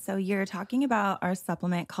question. So you're talking about our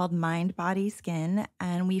supplement called Mind Body Skin,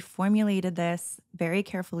 and we formulated this very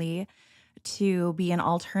carefully to be an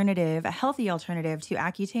alternative, a healthy alternative to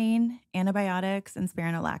Accutane, antibiotics, and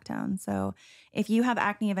spironolactone. So if you have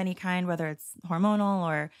acne of any kind, whether it's hormonal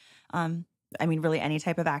or, really any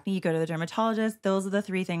type of acne, you go to the dermatologist. Those are the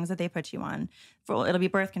three things that they put you on. It'll be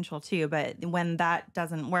birth control too, but when that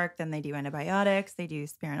doesn't work, then they do antibiotics, they do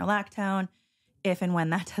spironolactone. If and when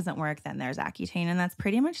that doesn't work, then there's Accutane. And that's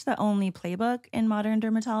pretty much the only playbook in modern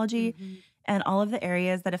dermatology. And all of the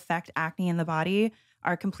areas that affect acne in the body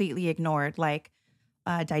are completely ignored, like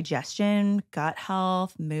digestion, gut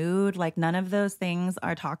health, mood. Like none of those things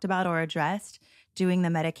are talked about or addressed doing the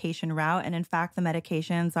medication route. And in fact, the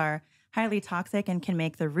medications are highly toxic and can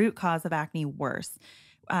make the root cause of acne worse.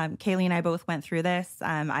 Kayleigh and I both went through this.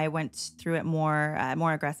 I went through it more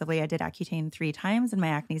aggressively. I did Accutane 3 times, and my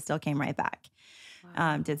acne still came right back.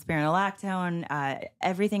 Did spironolactone,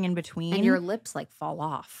 everything in between. And your lips like fall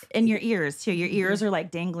off. And your ears too. Your ears are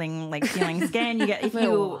like dangling, like peeling skin. You get, if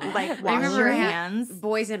you like wash your hands.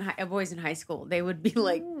 Boys in high school, they would be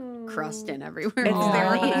like crusting everywhere.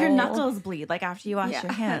 Your knuckles bleed like after you wash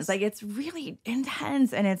your hands. Like it's really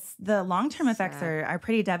intense, and it's the long-term effects are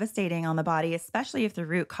pretty devastating on the body, especially if the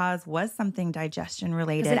root cause was something digestion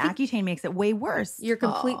related. Accutane makes it way worse. They're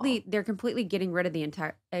completely getting rid of the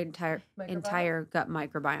entire gut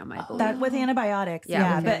microbiome, I believe. That with antibiotics. With but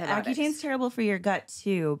antibiotics. Accutane's terrible for your gut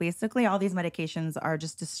too. Basically, all these medications are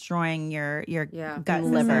just destroying your gut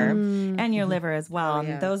liver and your liver as well.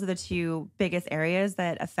 And those are the two biggest areas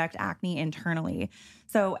that affect acne internally.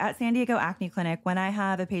 So at San Diego Acne Clinic, when I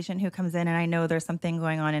have a patient who comes in and I know there's something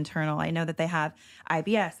going on internal, I know that they have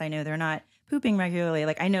IBS, I know they're not pooping regularly,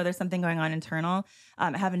 like I know there's something going on internal,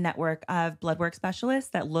 I have a network of blood work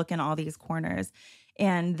specialists that look in all these corners.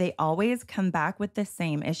 And they always come back with the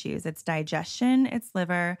same issues. It's digestion, it's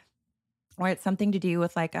liver, or it's something to do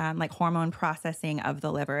with like hormone processing of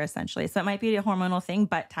the liver, essentially. So it might be a hormonal thing,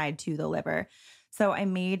 but tied to the liver. So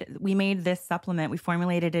we made this supplement. We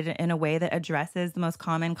formulated it in a way that addresses the most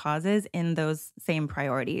common causes in those same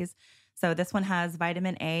priorities. So this one has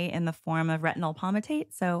vitamin A in the form of retinol palmitate.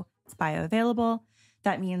 So it's bioavailable.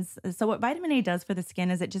 That means, so what vitamin A does for the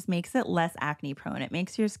skin is it just makes it less acne prone. It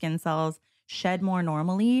makes your skin cells shed more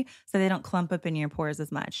normally so they don't clump up in your pores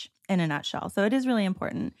as much, in a nutshell. So it is really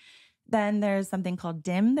important. Then there's something called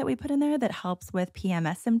DIM that we put in there that helps with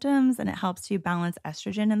PMS symptoms, and it helps to balance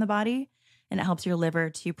estrogen in the body, and it helps your liver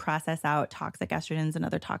to process out toxic estrogens and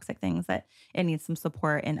other toxic things that it needs some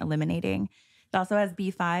support in eliminating. It also has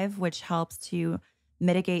B5, which helps to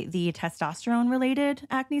mitigate the testosterone-related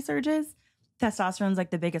acne surges. Testosterone is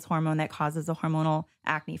like the biggest hormone that causes a hormonal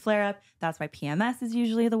acne flare-up. That's why PMS is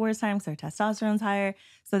usually the worst time, because our testosterone's higher.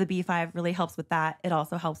 So the B5 really helps with that. It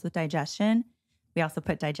also helps with digestion. We also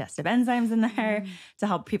put digestive enzymes in there to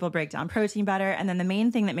help people break down protein better. And then the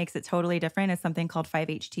main thing that makes it totally different is something called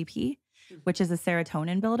 5-HTP, which is a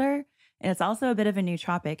serotonin builder. And it's also a bit of a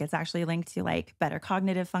nootropic. It's actually linked to like better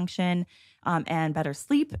cognitive function and better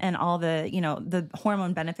sleep and all the, the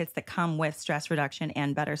hormone benefits that come with stress reduction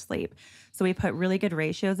and better sleep. So we put really good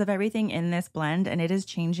ratios of everything in this blend, and it is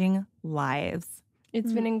changing lives.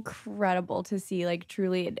 It's been incredible to see, like,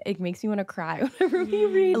 truly, it makes me want to cry whenever we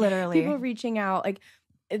read people reaching out. Like,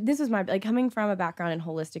 this was my, like, coming from a background in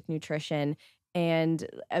holistic nutrition, and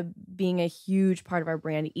being a huge part of our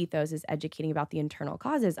brand ethos is educating about the internal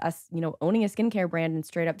causes. Us, owning a skincare brand and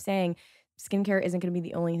straight up saying skincare isn't going to be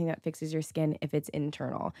the only thing that fixes your skin if it's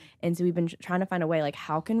internal. And so we've been trying to find a way, like,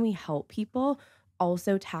 how can we help people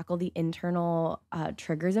also tackle the internal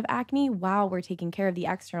triggers of acne while we're taking care of the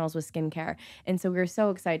externals with skincare. And so we're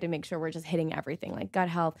so excited to make sure we're just hitting everything, like gut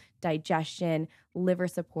health, digestion, liver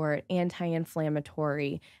support,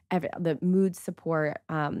 anti-inflammatory, the mood support,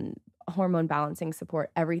 hormone balancing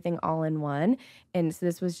support, everything all in one. And so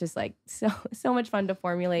this was just like so much fun to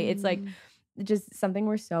formulate. It's like just something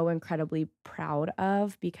we're so incredibly proud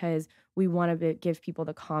of, because we want to give people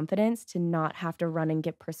the confidence to not have to run and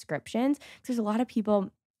get prescriptions. There's a lot of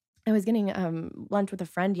people. I was getting lunch with a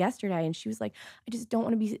friend yesterday, and she was like, I just don't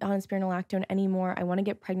want to be on spironolactone anymore. I want to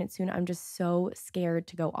get pregnant soon. I'm just so scared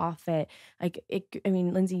to go off it.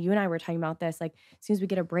 Lindsay, you and I were talking about this. Like, as soon as we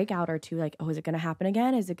get a breakout or two, like, oh, is it going to happen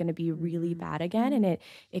again? Is it going to be really bad again? And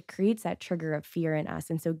it creates that trigger of fear in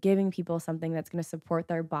us. And so giving people something that's going to support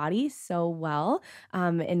their body so well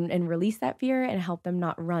and release that fear and help them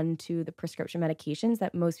not run to the prescription medications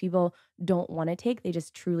that most people don't want to take. They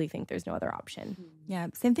just truly think there's no other option. Yeah,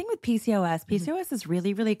 same thing with PCOS. PCOS is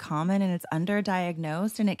really, really common, and it's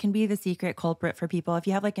underdiagnosed, and it can be the secret culprit for people. If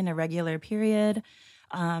you have like an irregular period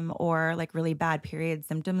or like really bad period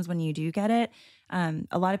symptoms when you do get it,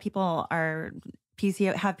 a lot of people have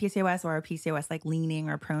PCOS or are PCOS like leaning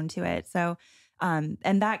or prone to it. So,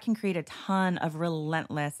 and that can create a ton of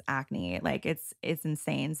relentless acne. Like it's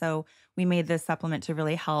insane. So we made this supplement to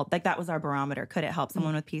really help. Like that was our barometer. Could it help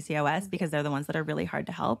someone with PCOS? Because they're the ones that are really hard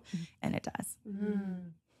to help. And it does.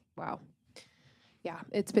 Wow. Yeah,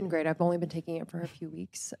 it's been great. I've only been taking it for a few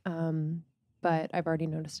weeks, but I've already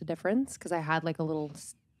noticed a difference because I had like a little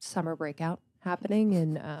summer breakout happening,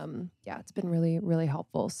 and it's been really, really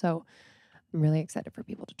helpful. So I'm really excited for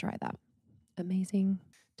people to try that. Amazing.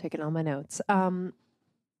 Taking all my notes.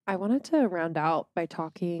 I wanted to round out by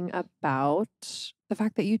talking about the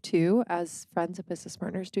fact that you two, as friends and business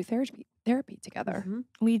partners, do therapy together.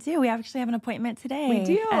 We do. We actually have an appointment today. We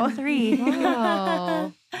do. At 3.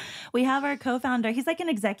 Wow. We have our co-founder. He's like an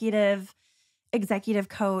executive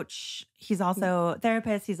coach. He's also a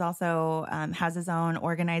therapist. He's also has his own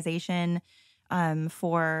organization.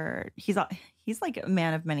 He's like a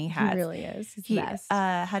man of many hats. He really is. He's the best.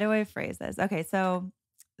 How do I phrase this? Okay, so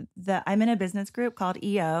I'm in a business group called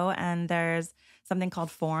EO, and there's something called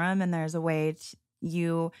Forum, and there's a way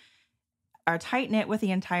you are tight knit with the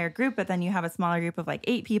entire group, but then you have a smaller group of like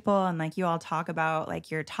 8 people, and like you all talk about like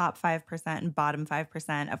your top 5% and bottom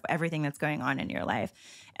 5% of everything that's going on in your life,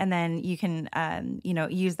 and then you can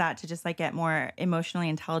use that to just like get more emotionally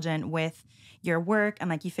intelligent with your work, and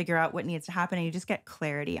like you figure out what needs to happen, and you just get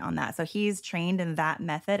clarity on that. So he's trained in that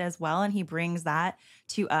method as well, and he brings that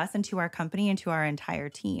to us and to our company and to our entire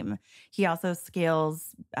team. He also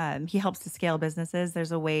scales. He helps to scale businesses.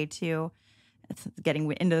 There's a way to. It's getting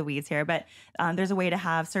into the weeds here, but there's a way to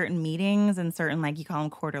have certain meetings and certain, like you call them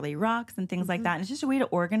quarterly rocks and things like that. And it's just a way to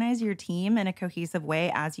organize your team in a cohesive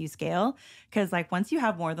way as you scale. Because like once you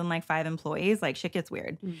have more than like 5 employees, like shit gets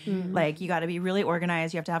weird. Like you got to be really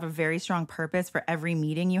organized. You have to have a very strong purpose for every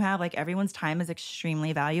meeting you have. Like everyone's time is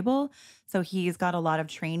extremely valuable. So he's got a lot of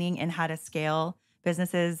training in how to scale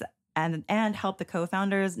businesses and help the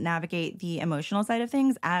co-founders navigate the emotional side of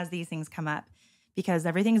things as these things come up. Because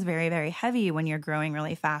everything's very, very heavy when you're growing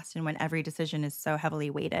really fast and when every decision is so heavily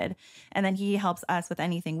weighted. And then he helps us with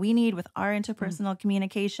anything we need with our interpersonal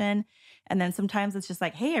communication. And then sometimes it's just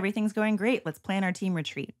like, hey, everything's going great. Let's plan our team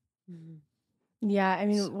retreat. Yeah, I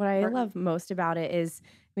mean, what I love most about it is,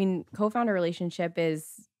 co-founder relationship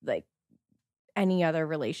is like any other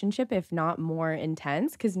relationship, if not more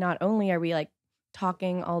intense, because not only are we like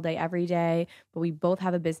talking all day, every day, but we both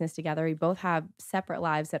have a business together. We both have separate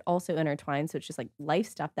lives that also intertwine. So it's just like life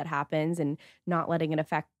stuff that happens and not letting it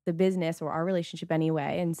affect the business or our relationship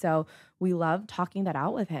anyway. And so we love talking that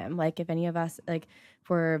out with him. Like if any of us, like if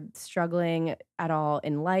we're struggling at all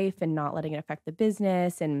in life and not letting it affect the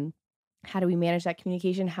business, and how do we manage that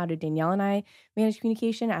communication? How do Danielle and I manage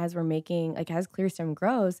communication as we're making, like as ClearSTEM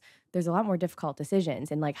grows, there's a lot more difficult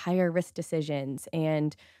decisions and like higher risk decisions,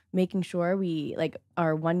 and making sure we like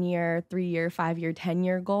our 1 year, 3 year, 5 year,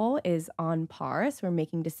 10-year goal is on par. So we're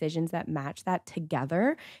making decisions that match that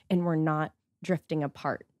together and we're not drifting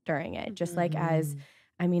apart during it. Just like as,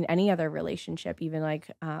 any other relationship, even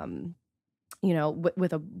like,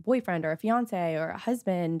 with a boyfriend or a fiance or a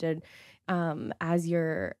husband, and as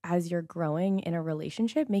you're growing in a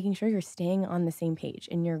relationship, making sure you're staying on the same page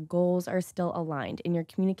and your goals are still aligned and you're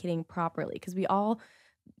communicating properly, because we all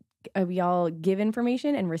give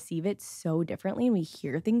information and receive it so differently, and we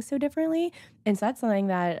hear things so differently. And so that's something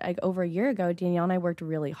that like over a year ago, Danielle and I worked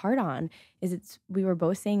really hard on, is we were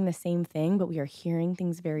both saying the same thing, but we are hearing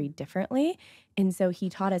things very differently. And so he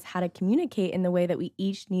taught us how to communicate in the way that we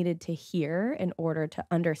each needed to hear in order to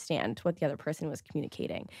understand what the other person was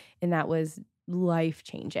communicating. And that was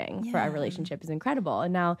life-changing for our relationship. Is incredible.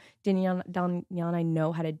 And now Danielle and I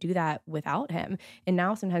know how to do that without him. And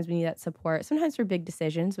now sometimes we need that support, sometimes for big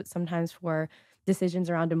decisions, but sometimes for decisions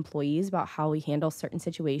around employees, about how we handle certain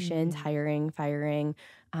situations, hiring, firing,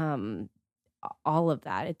 all of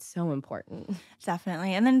that. It's so important.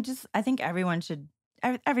 Definitely. And then just, I think everyone should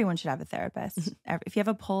have a therapist. If you have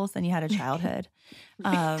a pulse and you had a childhood.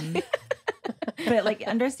 But like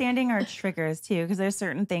understanding our triggers too, because there's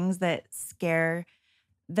certain things that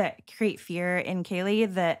create fear in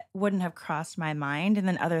Kayleigh that wouldn't have crossed my mind. And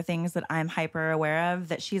then other things that I'm hyper aware of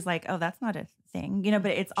that she's like, oh, that's not a thing,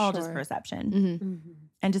 but it's all just perception.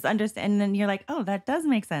 And just understand. And then you're like, oh, that does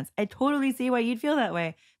make sense. I totally see why you'd feel that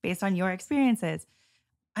way based on your experiences.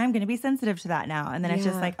 I'm going to be sensitive to that now. And then it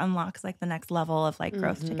just like unlocks like the next level of like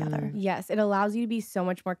growth together. Yes. It allows you to be so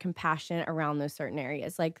much more compassionate around those certain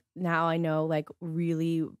areas. Like now I know like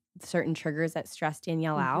really certain triggers that stress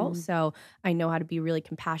Danielle out. So I know how to be really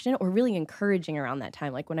compassionate or really encouraging around that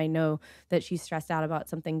time. Like when I know that she's stressed out about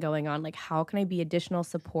something going on, like how can I be additional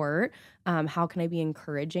support? How can I be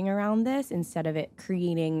encouraging around this instead of it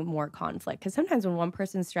creating more conflict? Because sometimes when one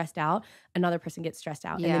person's stressed out, another person gets stressed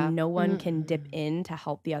out, and then no one can dip in to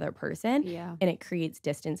help the other person, and it creates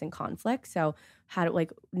distance and conflict. So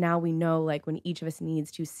now we know like when each of us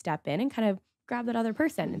needs to step in and kind of grab that other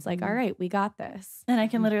person. It's like, all right, we got this. And I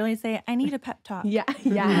can literally say, I need a pep talk. Yeah.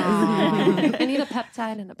 I need a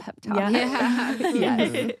peptide and a pep talk.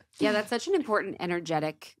 Yeah, that's such an important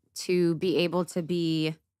energetic to be able to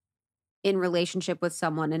be in relationship with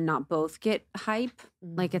someone and not both get hype.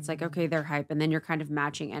 Like it's like, okay, they're hype. And then you're kind of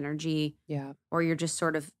matching energy. Yeah. Or you're just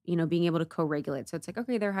sort of, being able to co-regulate. So it's like,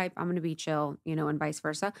 okay, they're hype. I'm going to be chill, and vice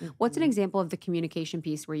versa. What's an example of the communication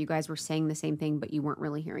piece where you guys were saying the same thing, but you weren't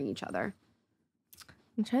really hearing each other?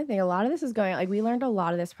 I'm trying to think. A lot of this is going, like, we learned a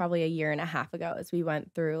lot of this probably a year and a half ago as we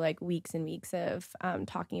went through like weeks and weeks of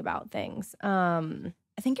talking about things.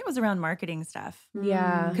 I think it was around marketing stuff.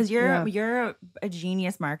 Yeah. Because you're a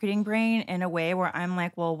genius marketing brain in a way where I'm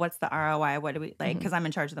like, well, what's the ROI? What do we like? Because I'm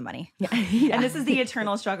in charge of the money. Yeah. And this is the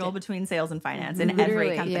eternal struggle between sales and finance in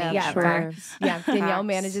every company. Yeah, sure. Yeah, Danielle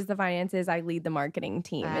manages the finances. I lead the marketing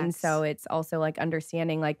team. And so it's also like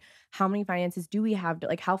understanding like how many finances do we have?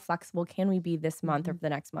 Like how flexible can we be this month or for the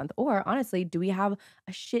next month? Or honestly, do we have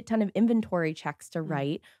a shit ton of inventory checks to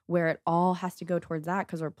write where it all has to go towards that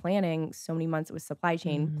because we're planning so many months with supply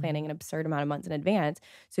chain, planning an absurd amount of months in advance.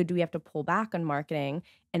 So do we have to pull back on marketing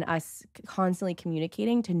and us constantly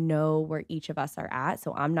communicating to know where each of us are at?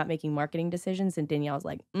 So I'm not making marketing decisions and Danielle's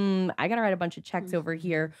like, I got to write a bunch of checks over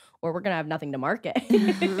here or we're going to have nothing to market.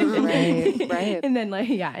 Right. And then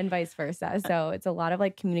and vice versa. So it's a lot of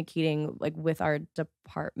like communicating like with our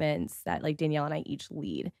departments that like Danielle and I each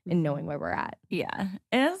lead and knowing where we're at. Yeah.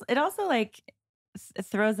 It also like it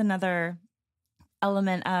throws another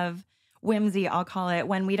element of whimsy, I'll call it,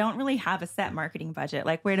 when we don't really have a set marketing budget.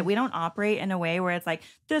 Like we don't operate in a way where it's like,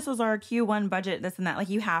 this is our Q1 budget, this and that. Like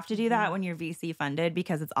you have to do that when you're VC funded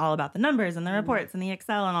because it's all about the numbers and the reports and the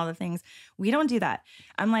Excel and all the things. We don't do that.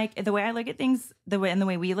 I'm like, the way I look at things, the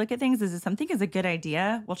way we look at things is if something is a good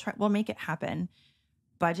idea, we'll make it happen.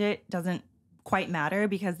 Budget doesn't quite matter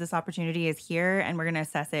because this opportunity is here and we're going to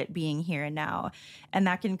assess it being here and now. And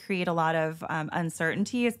that can create a lot of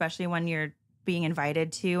uncertainty, especially when you're being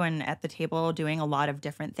invited to and at the table doing a lot of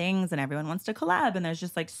different things and everyone wants to collab and there's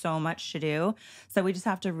just like so much to do. So we just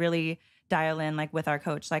have to really dial in like with our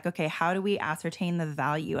coach, like, okay, how do we ascertain the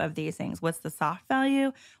value of these things? What's the soft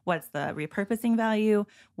value? What's the repurposing value?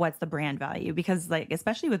 What's the brand value? Because like,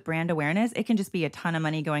 especially with brand awareness, it can just be a ton of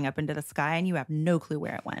money going up into the sky and you have no clue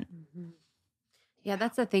where it went. Yeah,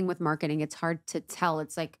 that's the thing with marketing. It's hard to tell.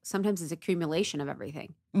 It's like sometimes it's accumulation of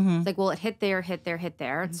everything. It's like, well, it hit there.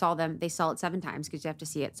 It saw them. They saw it 7 times because you have to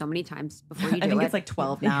see it so many times before you do it. I think it's like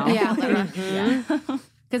 12 now. Yeah, literally.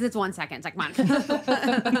 Because it's 1 second. It's like, come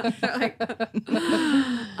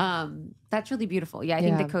on. That's really beautiful. Yeah, I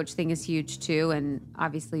think the coach thing is huge too. And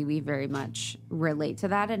obviously we very much relate to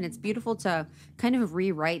that. And it's beautiful to kind of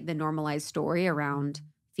rewrite the normalized story around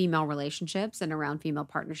female relationships and around female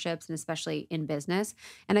partnerships and especially in business.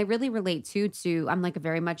 And I really relate to I'm like a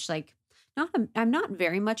very much like, I'm not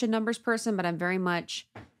very much a numbers person, but I'm very much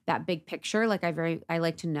that big picture. Like I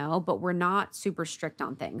like to know, but we're not super strict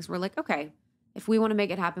on things. We're like, okay, if we want to make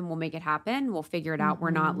it happen, we'll make it happen. We'll figure it out.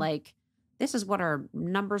 We're not like, this is what our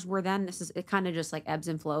numbers were then. It kind of just like ebbs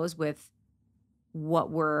and flows with what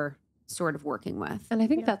we're sort of working with. And I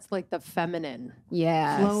think that's like the feminine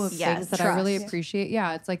flow of things that I really appreciate.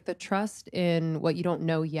 Yeah, it's like the trust in what you don't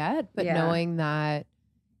know yet, but knowing that,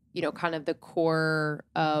 kind of the core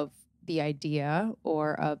of the idea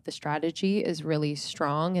or of the strategy is really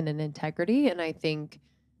strong and an integrity. And I think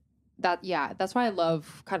that, that's why I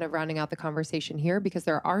love kind of rounding out the conversation here because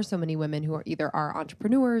there are so many women who are either are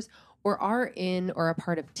entrepreneurs or are in or a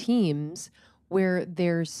part of teams where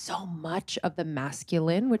there's so much of the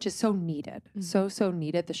masculine, which is so needed, so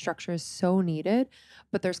needed. The structure is so needed,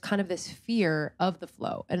 but there's kind of this fear of the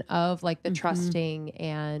flow and of like the trusting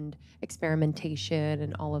and experimentation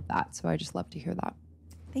and all of that. So I just love to hear that.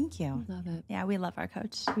 Thank you. Love it. Yeah, we love our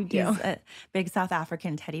coach. We do. He's a big South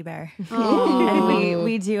African teddy bear. And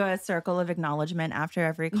we do a circle of acknowledgement after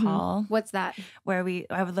every call. What's that? Where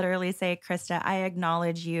I would literally say, Krista, I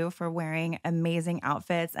acknowledge you for wearing amazing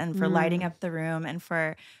outfits and for lighting up the room and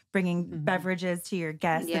for bringing beverages to your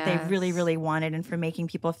guests that they really, really wanted and for making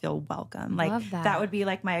people feel welcome. Like that would be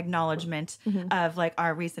like my acknowledgement of like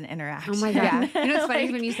our recent interaction. Oh my God. You know what's funny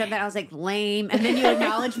is when you said that, I was like, lame. And then you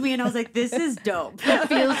acknowledged me and I was like, this is dope. I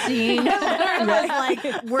feel seen. I was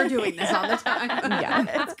like, we're doing this all the time.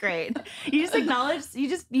 Yeah, it's great. You just acknowledge, you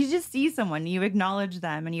just see someone, you acknowledge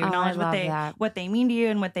them and you acknowledge what they mean to you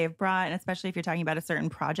and what they've brought. And especially if you're talking about a certain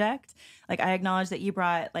project, like I acknowledge that you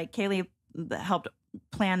brought, like Kayleigh helped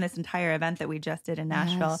plan this entire event that we just did in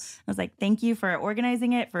Nashville. I was like, thank you for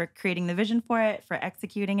organizing it, for creating the vision for it, for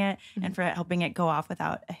executing it, and for helping it go off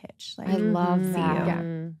without a hitch. Like, I love that.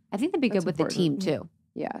 Yeah. I think that'd be good with the team too.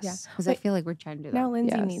 Yes. Because I feel like we're trying to do that. Now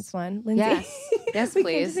Lindsay needs one. Lindsay. Yes, We can't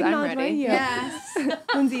please. just I'm acknowledge ready. you. Yes.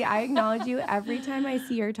 Lindsay, I acknowledge you every time I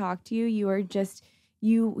see or talk to you. You are just,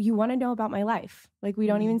 you want to know about my life. Like we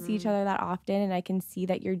don't even see each other that often. And I can see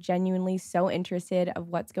that you're genuinely so interested of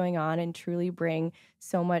what's going on and truly bring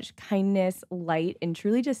so much kindness, light, and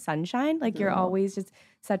truly just sunshine. Like you're always just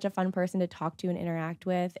such a fun person to talk to and interact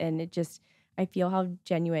with. And it just, I feel how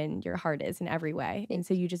genuine your heart is in every way. And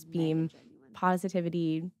so you just beam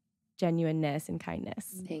positivity, genuineness, and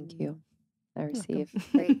kindness. Thank you. I receive.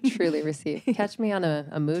 I truly receive. Catch me on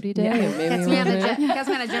a moody day. And maybe Catch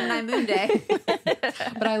me on a Gemini moon day.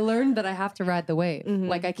 But I learned that I have to ride the wave.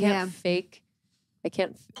 Like I can't fake. I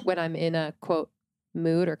can't, when I'm in a quote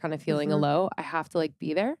mood or kind of feeling a low, I have to like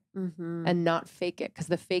be there and not fake it. Cause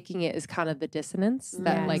the faking it is kind of the dissonance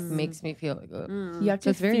that like makes me feel like, you have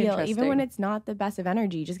to feel, even when it's not the best of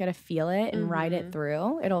energy, you just got to feel it and ride it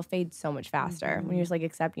through. It'll fade so much faster when you're just like,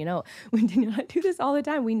 accept, you know, when Danielle and I do this all the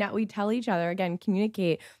time, we tell each other, again,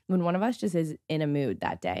 communicate when one of us just is in a mood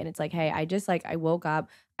that day. And it's like, hey, I woke up,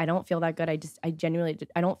 I don't feel that good. I genuinely,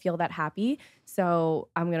 I don't feel that happy. So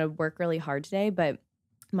I'm going to work really hard today, but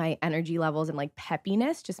my energy levels and like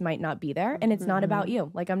peppiness just might not be there. And it's not about you.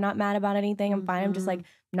 Like, I'm not mad about anything. I'm fine. I'm just like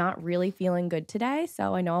not really feeling good today.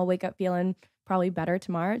 So I know I'll wake up feeling probably better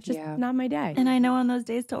tomorrow. It's just not my day. And I know on those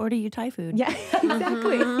days to order you Thai food. Yeah,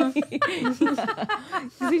 exactly. Because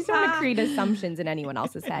we just don't want to create assumptions in anyone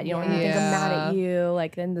else's head. You know, when you think I'm mad at you,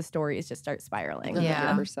 like then the stories just start spiraling.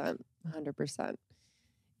 100%.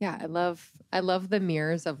 Yeah. I love the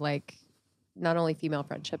mirrors of like not only female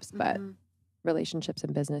friendships, but relationships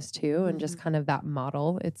and business too, and just kind of that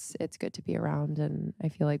model. It's good to be around, and I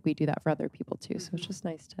feel like we do that for other people too. So it's just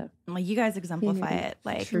nice to. Well, you guys exemplify it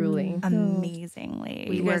like truly amazingly.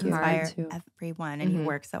 We you guys work hard inspire everyone, and you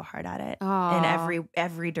work so hard at it in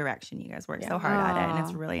every direction. You guys work so hard at it, and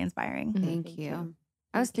it's really inspiring. Thank you.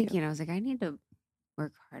 I was thinking, I was like, I need to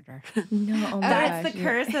work harder. No, that's the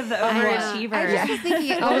curse of the overachiever. I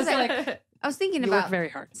was thinking. I was thinking about work very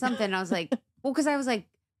hard. something. I was like, well, because I was like,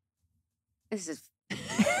 this is.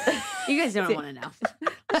 You guys don't want to know.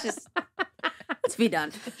 Let's be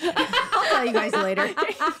done. I'll tell you guys later.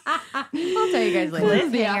 This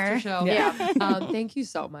is the after show. Yeah. Thank you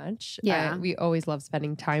so much. Yeah. We always love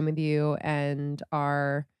spending time with you, and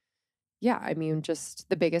I mean, just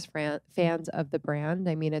the biggest fans of the brand.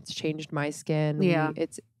 I mean, it's changed my skin. Yeah.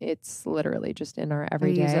 It's literally just in our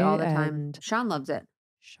everyday. We use it all the time. Sean loves it.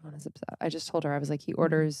 Sean is upset. I just told her, I was like, he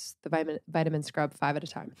orders the vitamin scrub 5 at a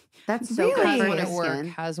time. That's so good. Has for one his at work, skin.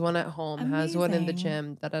 has one at home, has one in the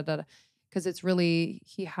gym, Because it's really,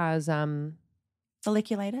 he has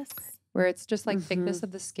Folliculitis, where it's just like thickness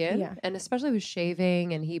of the skin, and especially with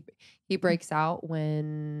shaving, and he breaks out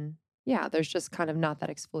when there's just kind of not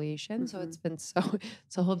that exfoliation. So it's been so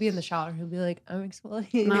he'll be in the shower, he'll be like, I'm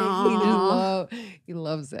exfoliating. He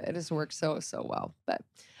loves it. It just works so well. But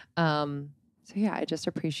so I just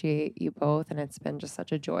appreciate you both, and it's been just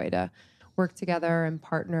such a joy to work together and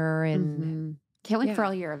partner, and can't wait for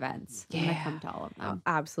all your events. I'm gonna come to all of them. Oh,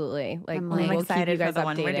 absolutely. Like, I'm we'll excited keep you for the guys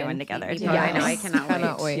one we're updated. doing together. Yeah, I know. I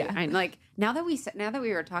cannot wait. Yeah. I'm like, now that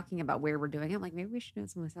we were talking about where we're doing it, I'm like, maybe we should do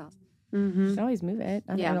it someplace else. You can always move it.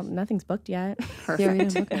 Nothing's booked yet.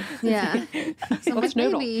 Perfect. Yeah. So Let's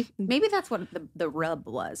maybe that's what the rub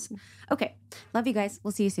was. Okay. Love you guys.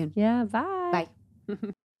 We'll see you soon. Yeah. Bye. Bye.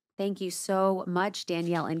 Thank you so much,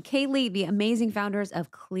 Danielle and Kayleigh, the amazing founders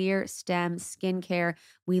of ClearStem Skincare.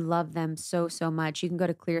 We love them so much. You can go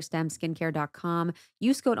to clearstemskincare.com.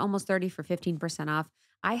 Use code almost30 for 15% off.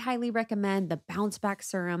 I highly recommend the Bounce Back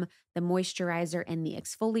Serum, the moisturizer, and the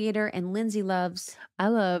exfoliator. And Lindsay loves. I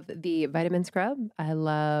love the vitamin scrub. I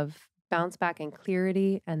love Bounce Back and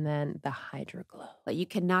Clarity, and then the Hydra Glow. But you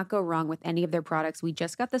cannot go wrong with any of their products. We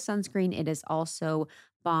just got the sunscreen. It is also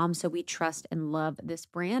bomb. So we trust and love this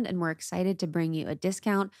brand, and we're excited to bring you a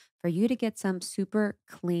discount for you to get some super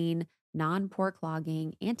clean, non-pore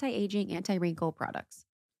clogging, anti-aging, anti-wrinkle products.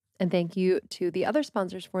 And thank you to the other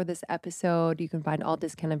sponsors for this episode. You can find all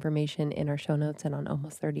discount information in our show notes and on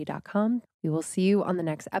almost30.com. We will see you on the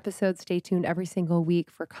next episode. Stay tuned every single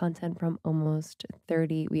week for content from Almost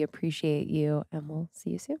 30. We appreciate you, and we'll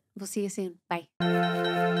see you soon. We'll see you soon. Bye.